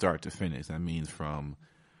start to finish. That means from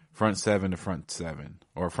front seven to front seven,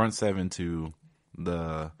 or front seven to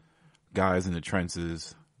the guys in the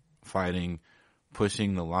trenches fighting,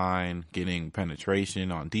 pushing the line, getting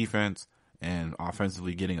penetration on defense, and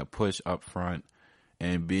offensively getting a push up front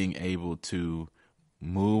and being able to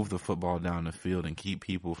move the football down the field and keep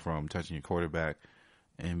people from touching your quarterback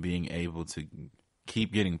and being able to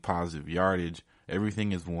keep getting positive yardage.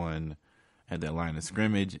 Everything is won at that line of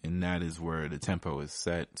scrimmage, and that is where the tempo is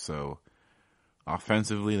set. So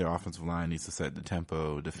offensively, their offensive line needs to set the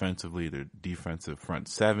tempo. Defensively, their defensive front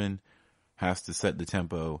seven has to set the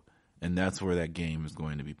tempo, and that's where that game is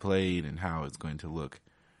going to be played and how it's going to look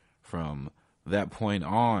from that point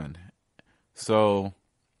on. So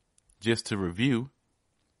just to review,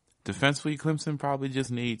 defensively, Clemson probably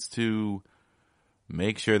just needs to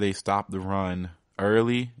make sure they stop the run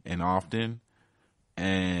early and often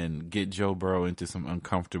and get Joe Burrow into some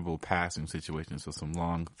uncomfortable passing situations. So some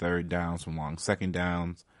long third downs, some long second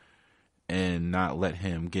downs, and not let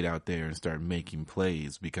him get out there and start making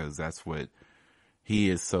plays, because that's what he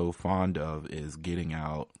is so fond of, is getting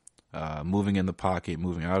out, moving in the pocket,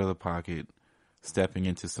 moving out of the pocket, stepping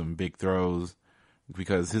into some big throws,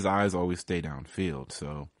 because his eyes always stay downfield.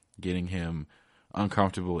 So getting him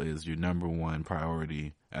uncomfortable is your number one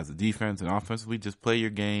priority as a defense. And offensively, just play your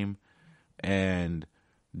game and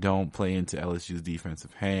don't play into LSU's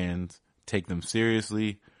defensive hands. Take them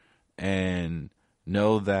seriously and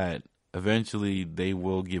know that eventually they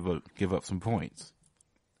will give up some points.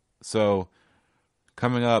 So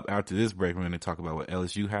coming up after this break, we're going to talk about what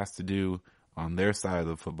LSU has to do on their side of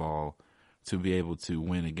the football to be able to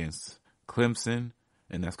win against Clemson,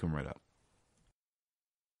 and that's coming right up.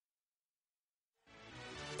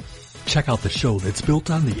 Check out the show that's built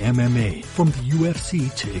on the MMA, from the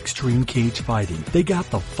UFC to extreme cage fighting. They got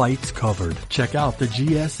the fights covered. Check out the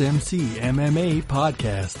GSMC MMA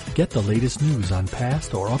podcast. Get the latest news on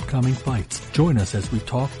past or upcoming fights. Join us as we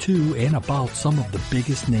talk to and about some of the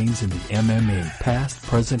biggest names in the MMA, past,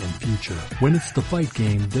 present, and future. When it's the fight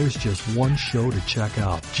game, there's just one show to check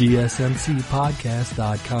out.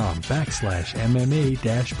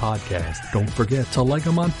 GSMCpodcast.com/MMA-podcast. Don't forget to like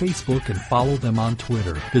them on Facebook and follow them on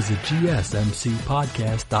Twitter. Visit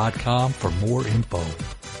GSMCpodcast.com for more info.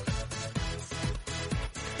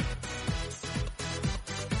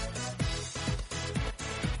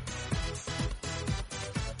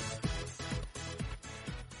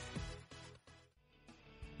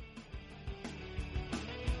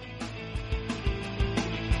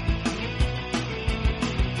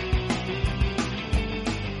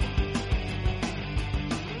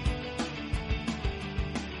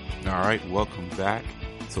 All right, welcome back.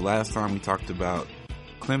 So last time we talked about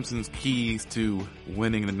Clemson's keys to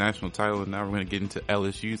winning the national title, and now we're going to get into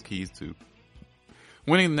LSU's keys to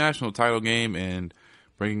winning the national title game and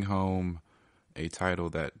bringing home a title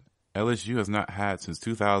that LSU has not had since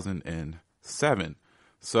 2007.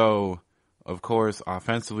 So, of course,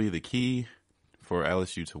 offensively, the key for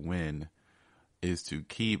LSU to win is to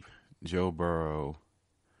keep Joe Burrow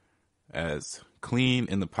as clean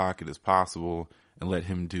in the pocket as possible and let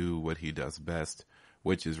him do what he does best,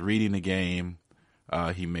 which is reading the game.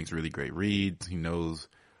 He makes really great reads. He knows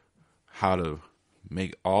how to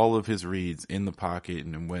make all of his reads in the pocket.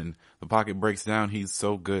 And when the pocket breaks down, he's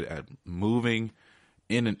so good at moving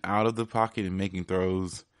in and out of the pocket and making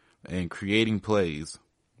throws and creating plays.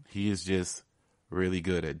 He is just really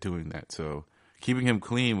good at doing that. So keeping him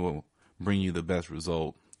clean will bring you the best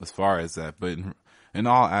result as far as that. But in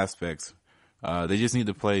all aspects, they just need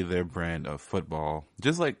to play their brand of football,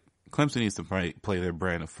 just like Clemson needs to play their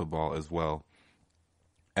brand of football as well.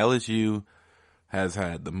 LSU has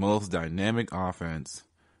had the most dynamic offense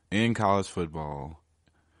in college football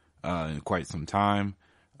in quite some time.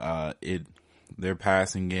 Their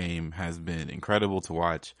passing game has been incredible to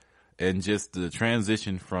watch, and just the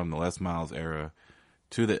transition from the Les Miles era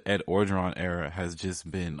to the Ed Orgeron era has just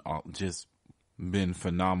been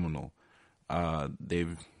phenomenal.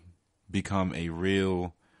 They've become a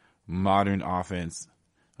real modern offense.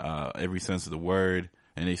 Every sense of the word,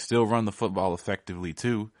 and they still run the football effectively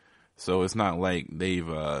too. So it's not like they've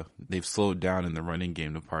slowed down in the running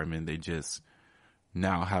game department. They just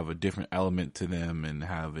now have a different element to them and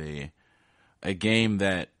have a game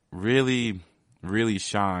that really, really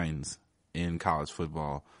shines in college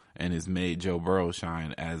football. and has made Joe Burrow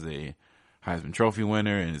shine as a Heisman Trophy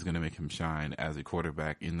winner, and is going to make him shine as a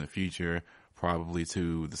quarterback in the future, probably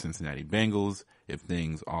to the Cincinnati Bengals, if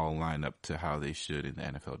things all line up to how they should in the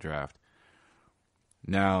NFL draft.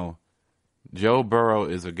 Now, Joe Burrow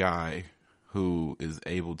is a guy who is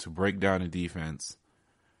able to break down a defense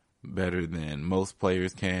better than most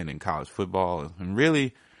players can in college football. And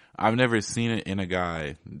really, I've never seen it in a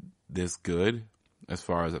guy this good as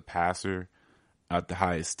far as a passer at the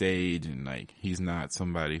highest stage. And like, he's not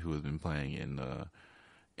somebody who has been playing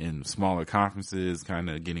in smaller conferences, kind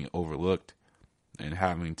of getting overlooked and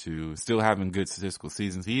still having good statistical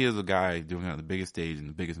seasons. He is a guy doing it on the biggest stage in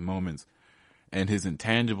the biggest moments. And his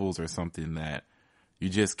intangibles are something that you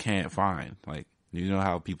just can't find. Like, you know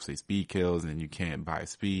how people say speed kills and you can't buy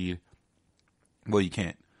speed? Well, you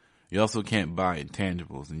can't. You also can't buy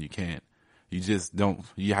intangibles, and you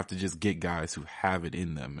have to just get guys who have it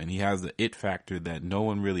in them. And he has the it factor that no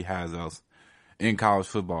one really has else in college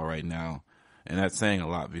football right now. And that's saying a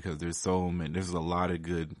lot, because there's a lot of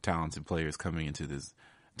good, talented players coming into this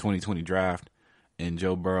 2020 draft. And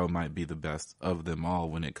Joe Burrow might be the best of them all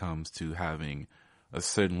when it comes to having a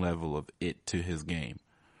certain level of it to his game.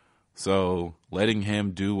 So letting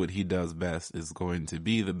him do what he does best is going to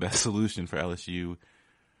be the best solution for LSU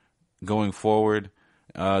going forward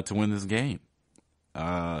to win this game.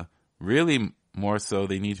 Really, more so,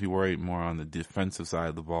 they need to be worried more on the defensive side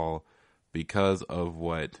of the ball because of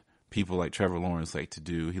what people like Trevor Lawrence like to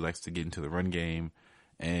do. He likes to get into the run game,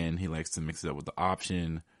 and he likes to mix it up with the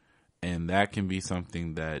option. And that can be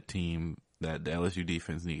something that the LSU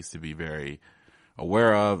defense needs to be very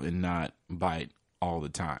aware of and not bite all the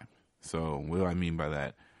time. So what do I mean by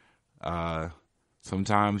that?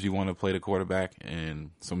 Sometimes you want to play the quarterback, and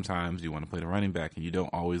sometimes you want to play the running back, and you don't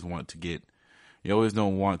always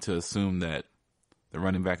don't want to assume that the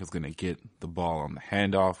running back is going to get the ball on the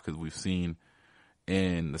handoff, because we've seen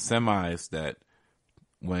in the semis that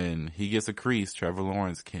when he gets a crease, Trevor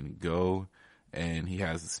Lawrence can go, and he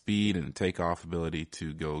has the speed and the takeoff ability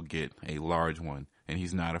to go get a large one. And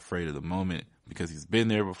he's not afraid of the moment because he's been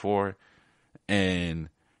there before, and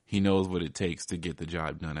he knows what it takes to get the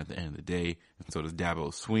job done at the end of the day. And so does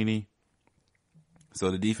Dabo Swinney. So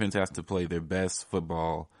the defense has to play their best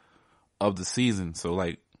football of the season. So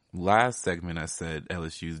like last segment, I said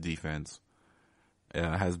LSU's defense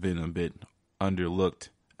has been a bit underlooked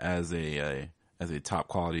as a top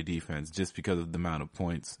quality defense, just because of the amount of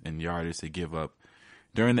points and yardage they give up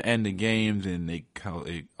during the end of games, and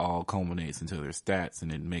it all culminates into their stats,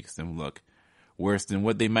 and it makes them look worse than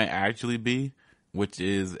what they might actually be, which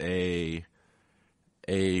is a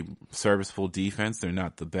serviceable defense. They're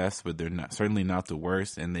not the best, but they're certainly not the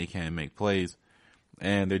worst, and they can make plays.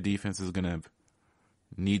 And their defense is going to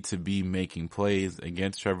need to be making plays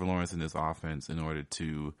against Trevor Lawrence in this offense in order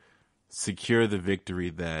to secure the victory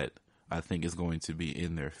that I think is going to be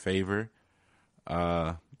in their favor.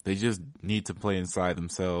 They just need to play inside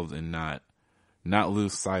themselves and not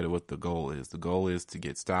lose sight of what the goal is. The goal is to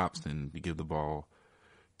get stops and to give the ball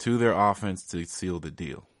to their offense to seal the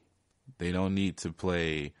deal. They don't need to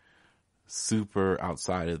play super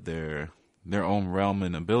outside of their own realm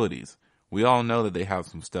and abilities. We all know that they have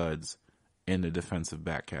some studs in the defensive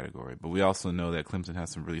back category, but we also know that Clemson has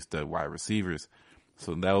some really stud wide receivers.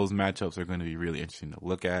 So those matchups are going to be really interesting to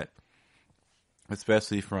look at,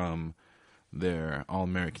 especially from their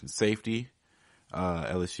All-American safety,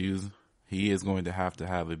 LSU's. He is going to have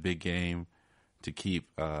a big game to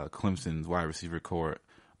keep Clemson's wide receiver core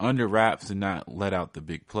under wraps and not let out the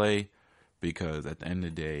big play, because at the end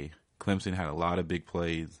of the day, Clemson had a lot of big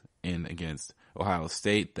plays in against Ohio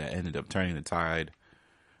State that ended up turning the tide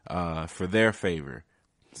for their favor.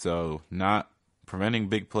 So not preventing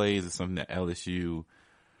big plays is something that LSU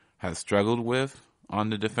has struggled with on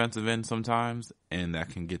the defensive end sometimes, and that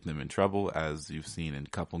can get them in trouble, as you've seen in a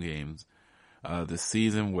couple games this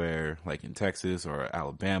season where, like in Texas or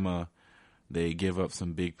Alabama, they give up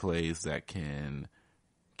some big plays that can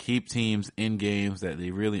keep teams in games that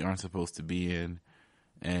they really aren't supposed to be in,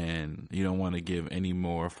 and you don't want to give any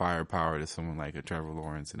more firepower to someone like a Trevor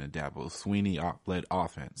Lawrence and a Dabo Swinney-led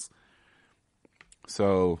offense.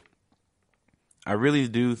 So I really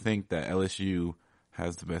do think that LSU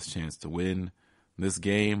has the best chance to win this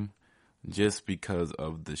game, just because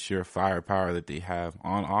of the sheer firepower that they have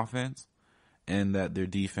on offense, and that their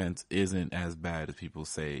defense isn't as bad as people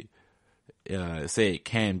say it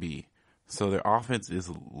can be. So their offense is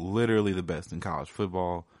literally the best in college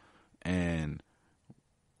football, and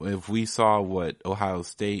if we saw what Ohio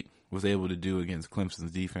State was able to do against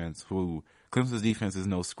Clemson's defense, Clemson's defense is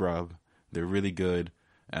no scrub. They're really good,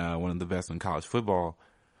 one of the best in college football.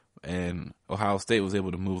 and Ohio State was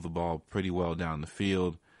able to move the ball pretty well down the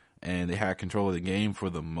field, and they had control of the game for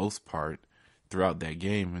the most part throughout that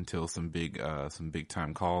game until some big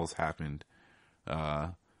time calls happened.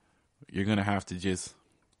 You're gonna have to just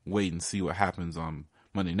wait and see what happens on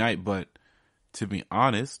Monday night, but to be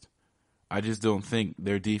honest, I just don't think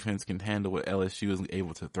their defense can handle what LSU is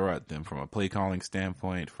able to throw at them from a play calling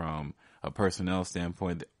standpoint, from a personnel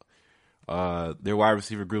standpoint. Their wide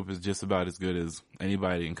receiver group is just about as good as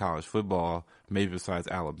anybody in college football, maybe besides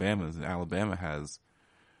Alabama's. And Alabama has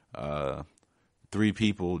 3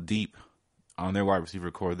 people deep on their wide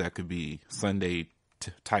receiver core that could be Sunday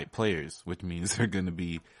type players, which means they're going to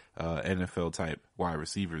be NFL type wide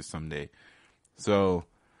receivers someday. So,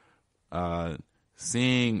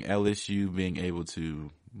 seeing LSU being able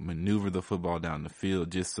to maneuver the football down the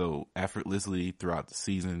field just so effortlessly throughout the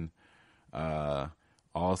season,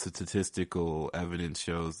 all statistical evidence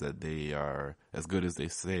shows that they are as good as they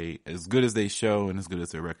say, as good as they show, and as good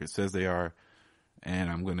as their record says they are.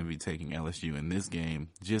 And I'm going to be taking LSU in this game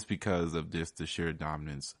just because of just the sheer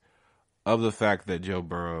dominance of the fact that Joe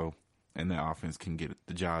Burrow and that offense can get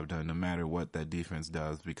the job done no matter what that defense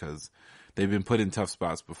does, because they've been put in tough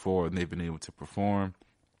spots before and they've been able to perform,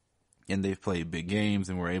 and they've played big games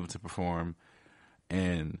and were able to perform.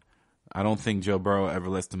 And I don't think Joe Burrow ever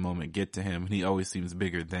lets the moment get to him. He always seems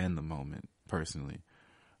bigger than the moment, personally.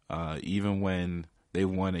 Even when they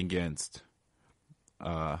won against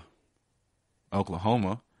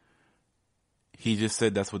Oklahoma, he just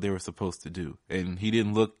said that's what they were supposed to do. And he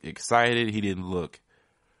didn't look excited. He didn't look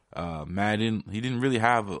mad. He didn't really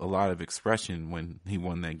have a lot of expression when he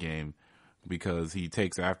won that game, because he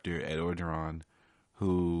takes after Ed Orgeron,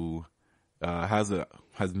 who has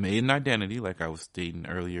made an identity, like I was stating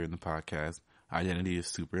earlier in the podcast. Identity is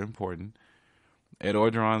super important. Ed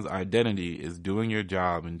Orgeron's identity is doing your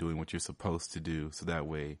job and doing what you're supposed to do, so that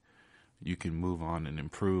way you can move on and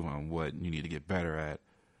improve on what you need to get better at.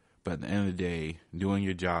 But at the end of the day, doing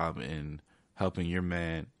your job and helping your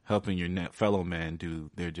fellow man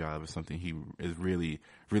do their job is something he is really,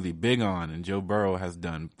 really big on. And Joe Burrow has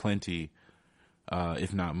done plenty,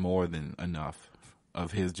 if not more than enough,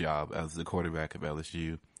 of his job as the quarterback of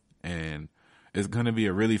LSU. And it's going to be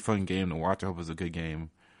a really fun game to watch. I hope it's a good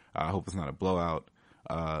game. I hope it's not a blowout.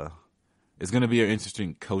 It's going to be an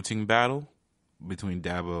interesting coaching battle between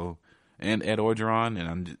Dabo and Ed Orgeron, and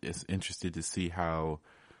I'm just interested to see how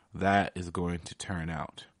that is going to turn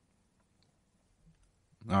out.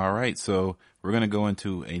 All right, so we're going to go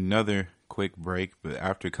into another quick break, but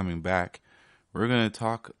after coming back, we're going to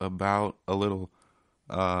talk about a little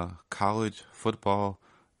college football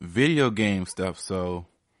video game stuff. So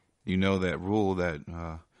you know that rule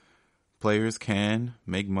that players can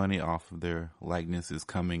make money off of their likeness is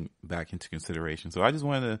coming back into consideration. So I just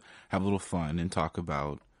wanted to have a little fun and talk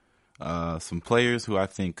about some players who I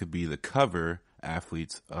think could be the cover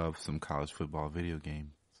athletes of some college football video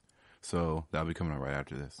games. So that'll be coming up right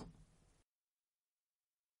after this.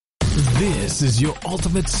 This is your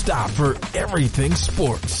ultimate stop for everything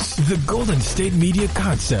sports. The Golden State Media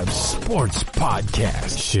Concepts Sports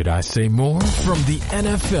Podcast. Should I say more? From the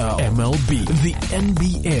NFL, MLB, the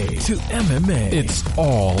NBA to MMA, it's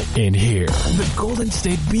all in here. The Golden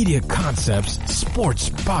State Media Concepts Sports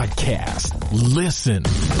Podcast. Listen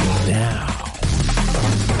now.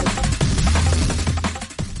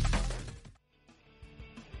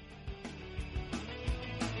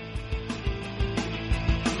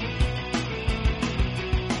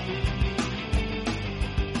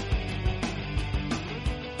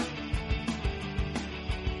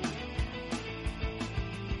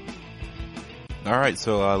 All right,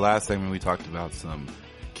 so last segment we talked about some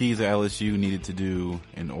keys that LSU needed to do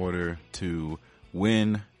in order to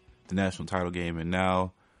win the national title game. And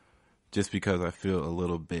now, just because I feel a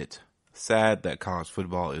little bit sad that college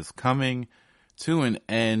football is coming to an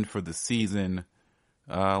end for the season,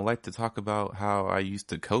 I'd like to talk about how I used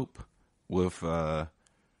to cope with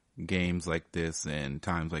games like this and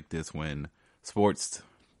times like this when sports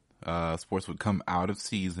would come out of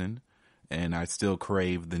season, and I still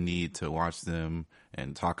crave the need to watch them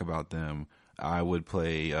and talk about them. I would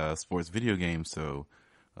play sports video games, so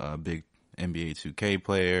big NBA 2K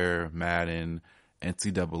player, Madden,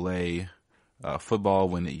 NCAA football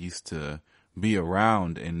when it used to be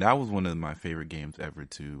around, and that was one of my favorite games ever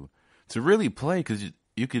to really play, because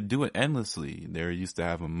you could do it endlessly. There used to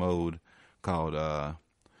have a mode called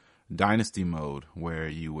Dynasty mode, where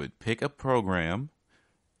you would pick a program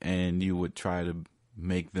and you would try to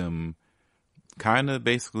make them kind of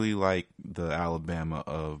basically like the Alabama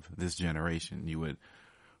of this generation. You would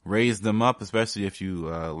raise them up, especially if you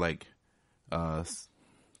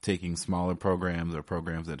taking smaller programs or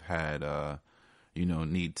programs that had,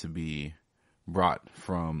 need to be brought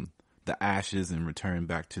from the ashes and returned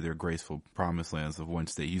back to their graceful promised lands of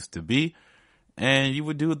whence they used to be. And you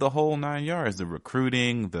would do the whole 9 yards, the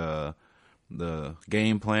recruiting, the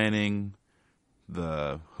game planning,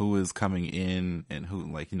 the who is coming in and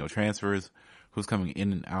who, transfers, who's coming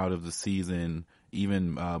in and out of the season.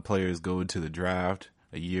 Even players go to the draft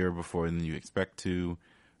a year before than you expect to.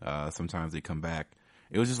 Sometimes they come back.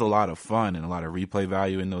 It was just a lot of fun and a lot of replay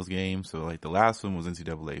value in those games. So like the last one was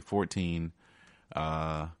NCAA 14,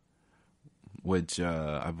 which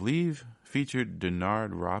I believe featured Denard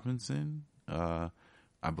Robinson. I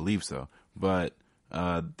believe so. But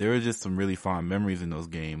there are just some really fond memories in those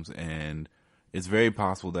games, and it's very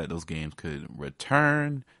possible that those games could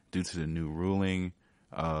return due to the new ruling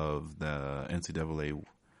of the NCAA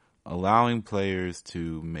allowing players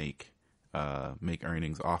to make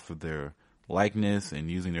earnings off of their likeness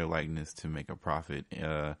and using their likeness to make a profit.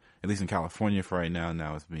 At least in California for right now.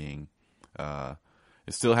 Now it's being, it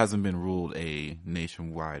still hasn't been ruled a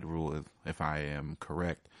nationwide rule, if I am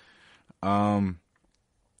correct. So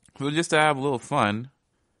just to have a little fun,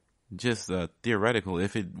 just theoretical,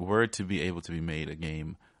 if it were to be able to be made a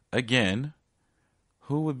game again,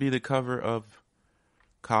 who would be the cover of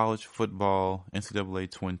college football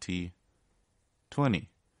NCAA 2020?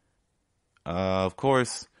 Of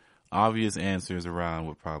course, obvious answers around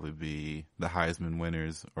would probably be the Heisman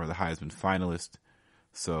winners or the Heisman finalists.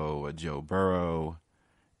 So a Joe Burrow,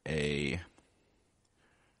 a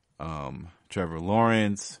Trevor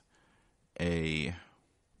Lawrence, a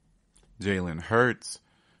Jalen Hurts.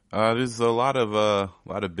 There's a lot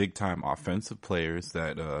of big time offensive players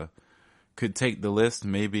that could take the list.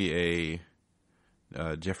 Maybe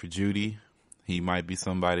a Jeffrey Jeudy. He might be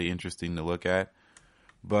somebody interesting to look at.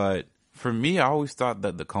 But for me, I always thought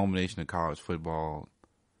that the culmination of college football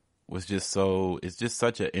was it's just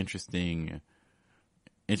such an interesting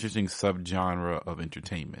subgenre of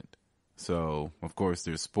entertainment. So, of course,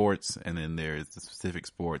 there's sports, and then there's the specific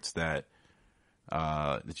sports that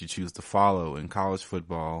you choose to follow. And college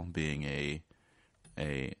football being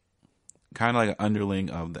a kind of like an underling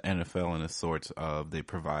of the NFL in a sort of they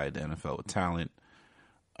provide the NFL with talent.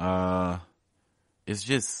 It's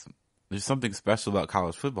just, there's something special about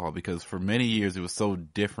college football because for many years it was so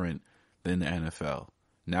different than the NFL.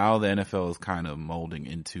 Now the NFL is kind of molding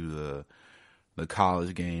into the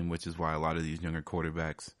college game, which is why a lot of these younger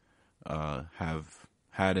quarterbacks have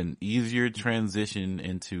had an easier transition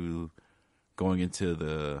into going into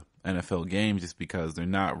the NFL game, just because they're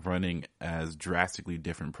not running as drastically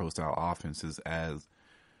different pro style offenses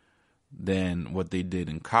than what they did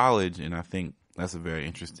in college. And I think that's a very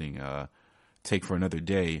interesting take for another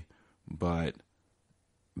day. But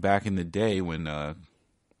back in the day when,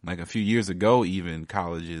 like a few years ago, even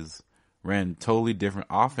colleges ran totally different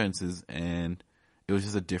offenses and it was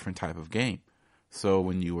just a different type of game. So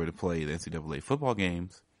when you were to play the NCAA football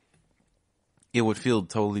games, it would feel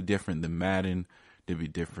totally different than Madden. There'd be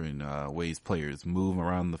different ways players move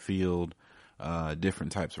around the field,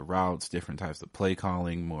 different types of routes, different types of play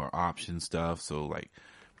calling, more option stuff. So like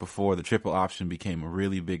before the triple option became a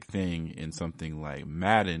really big thing in something like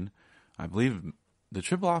Madden, I believe the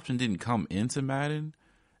triple option didn't come into Madden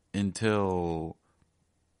until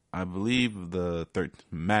I believe the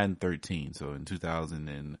Madden 13. So in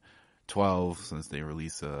 2012, since they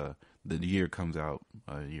released the year comes out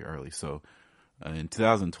a year early. So in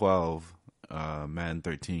 2012, Madden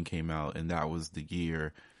 13 came out, and that was the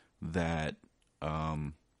year that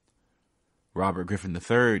Robert Griffin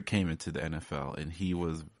III came into the NFL, and he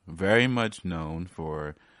was very much known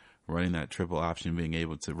for running that triple option, being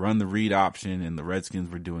able to run the read option, and the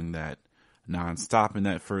Redskins were doing that nonstop in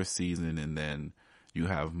that first season. And then you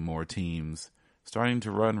have more teams starting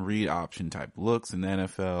to run read option type looks in the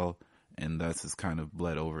NFL, and thus has kind of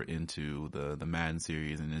bled over into the Madden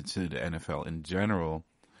series and into the NFL in general.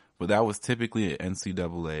 But that was typically an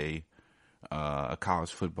NCAA, a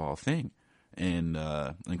college football thing. And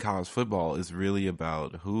college football is really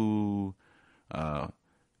about who,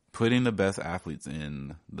 putting the best athletes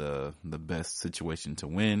in the best situation to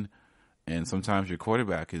win. And sometimes your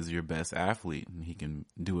quarterback is your best athlete, and he can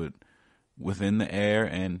do it within the air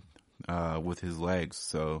and with his legs.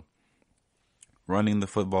 So running the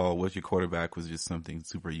football with your quarterback was just something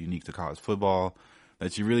super unique to college football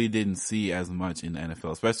that you really didn't see as much in the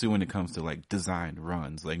NFL, especially when it comes to like designed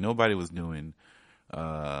runs. Like nobody was doing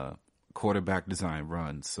quarterback design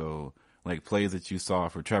runs. So like plays that you saw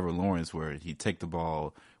for Trevor Lawrence where he'd take the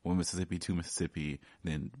ball 1 Mississippi, 2 Mississippi,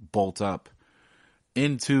 then bolt up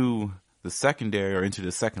into the secondary or into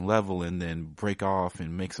the second level and then break off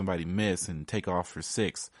and make somebody miss and take off for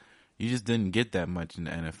 6. You just didn't get that much in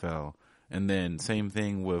the NFL. And then same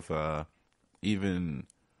thing with even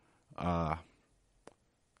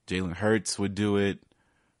Jalen Hurts would do it.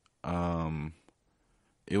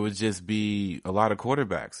 It would just be a lot of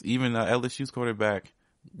quarterbacks. Even LSU's quarterback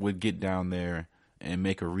would get down there and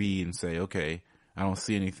make a read and say, okay, I don't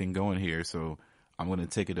see anything going here, so I'm going to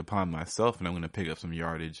take it upon myself and I'm going to pick up some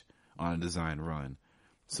yardage on a design run.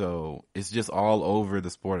 So it's just all over the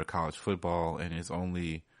sport of college football, and it's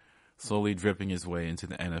only slowly dripping its way into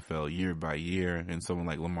the NFL year by year. And someone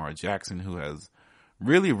like Lamar Jackson, who has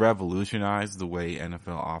really revolutionized the way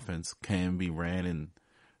NFL offense can be ran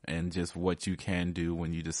and just what you can do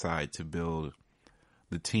when you decide to build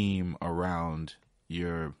the team around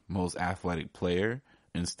your most athletic player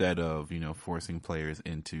instead of, forcing players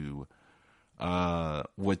into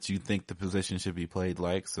what you think the position should be played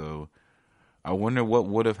like. So I wonder what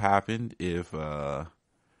would have happened if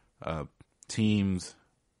teams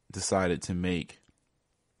decided to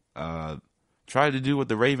try to do what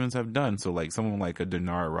the Ravens have done. So like someone like a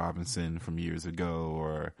Denard Robinson from years ago,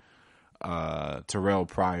 or Terrell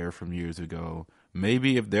Pryor from years ago.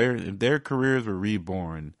 Maybe if their careers were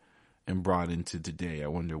reborn and brought into today, I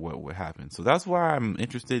wonder what would happen. So that's why I'm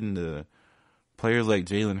interested in the players like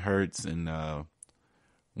Jalen Hurts, and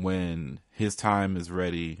when his time is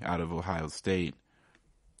ready out of Ohio State,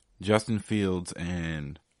 Justin Fields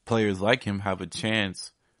and players like him have a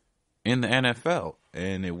chance in the NFL.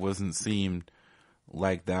 And it wasn't seemed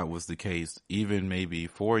like that was the case even maybe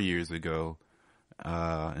 4 years ago.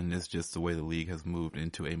 And it's just the way the league has moved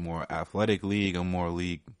into a more athletic league,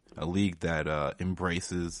 a league that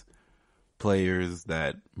embraces players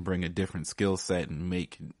that bring a different skill set and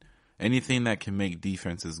make anything that can make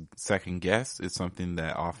defenses second guess. Is something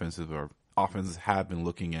that offenses have been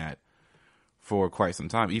looking at for quite some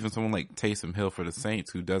time. Even someone like Taysom Hill for the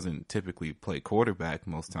Saints, who doesn't typically play quarterback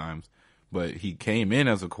most times, but he came in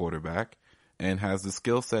as a quarterback and has the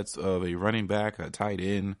skill sets of a running back, a tight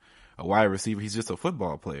end, a wide receiver. He's just a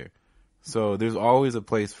football player. So there's always a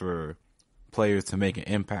place for players to make an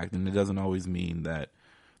impact, and it doesn't always mean that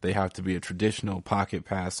they have to be a traditional pocket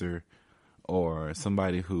passer or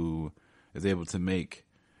somebody who is able to make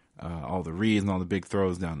all the reads and all the big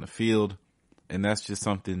throws down the field. And that's just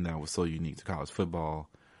something that was so unique to college football.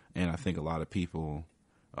 And I think a lot of people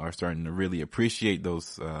are starting to really appreciate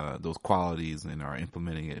those qualities and are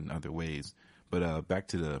implementing it in other ways. But back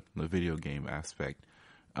to the video game aspect.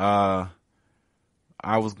 I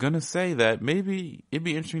was going to say that maybe it'd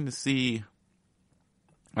be interesting to see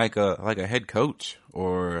like a head coach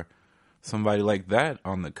or somebody like that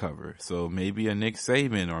on the cover. So maybe a Nick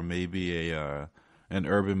Saban, or maybe an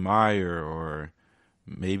Urban Meyer, or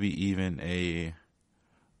maybe even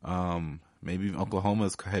maybe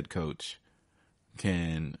Oklahoma's head coach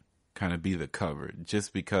can kind of be the cover,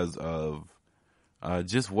 just because of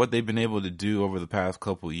just what they've been able to do over the past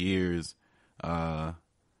couple of years.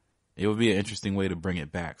 It would be an interesting way to bring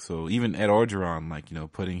it back. So even Ed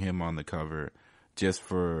Orgeron, putting him on the cover just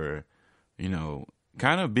for,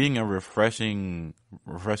 kind of being a refreshing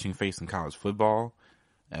face in college football,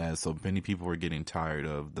 as so many people were getting tired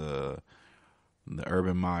of the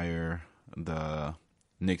Urban Meyer, the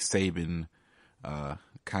Nick Saban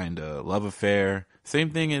kind of love affair.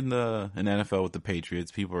 Same thing in NFL with the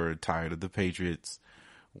Patriots. People are tired of the Patriots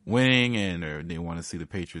winning, and they want to see the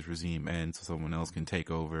Patriots regime end so someone else can take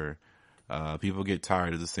over. People get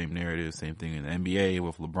tired of the same narrative. Same thing in the NBA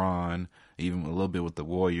with LeBron, even a little bit with the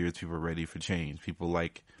Warriors. People are ready for change. People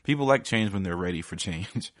like change when they're ready for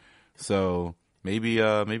change. So maybe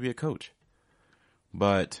a coach.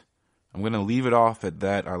 But I'm going to leave it off at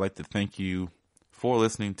that. I'd like to thank you for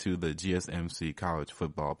listening to the GSMC College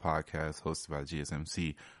Football Podcast, hosted by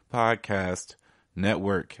GSMC Podcast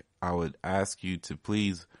Network. I would ask you to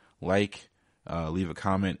please leave a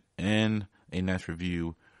comment and a nice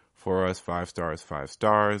review for us. 5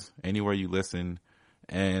 stars, anywhere you listen.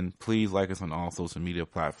 And please like us on all social media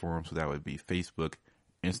platforms. So that would be Facebook,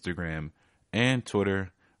 Instagram, and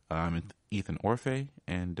Twitter. I'm Ethan Orfe,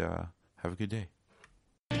 and have a good day.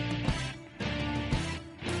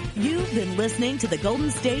 You've been listening to the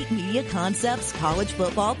Golden State Media Concepts College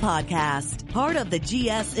Football Podcast, part of the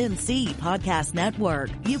GSMC Podcast Network.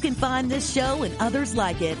 You can find this show and others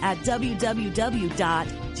like it at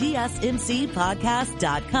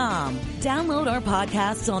www.gsmcpodcast.com. Download our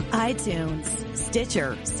podcasts on iTunes,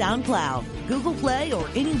 Stitcher, SoundCloud, Google Play, or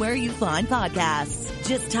anywhere you find podcasts.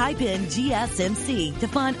 Just type in GSMC to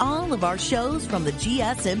find all of our shows from the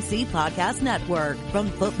GSMC Podcast Network. From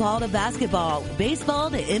football to basketball, baseball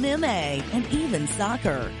to MMA, and even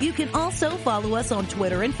soccer. You can also follow us on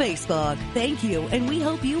Twitter and Facebook. Thank you, and we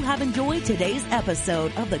hope you have enjoyed today's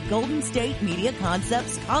episode of the Golden State Media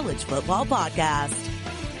Concepts College Football Podcast.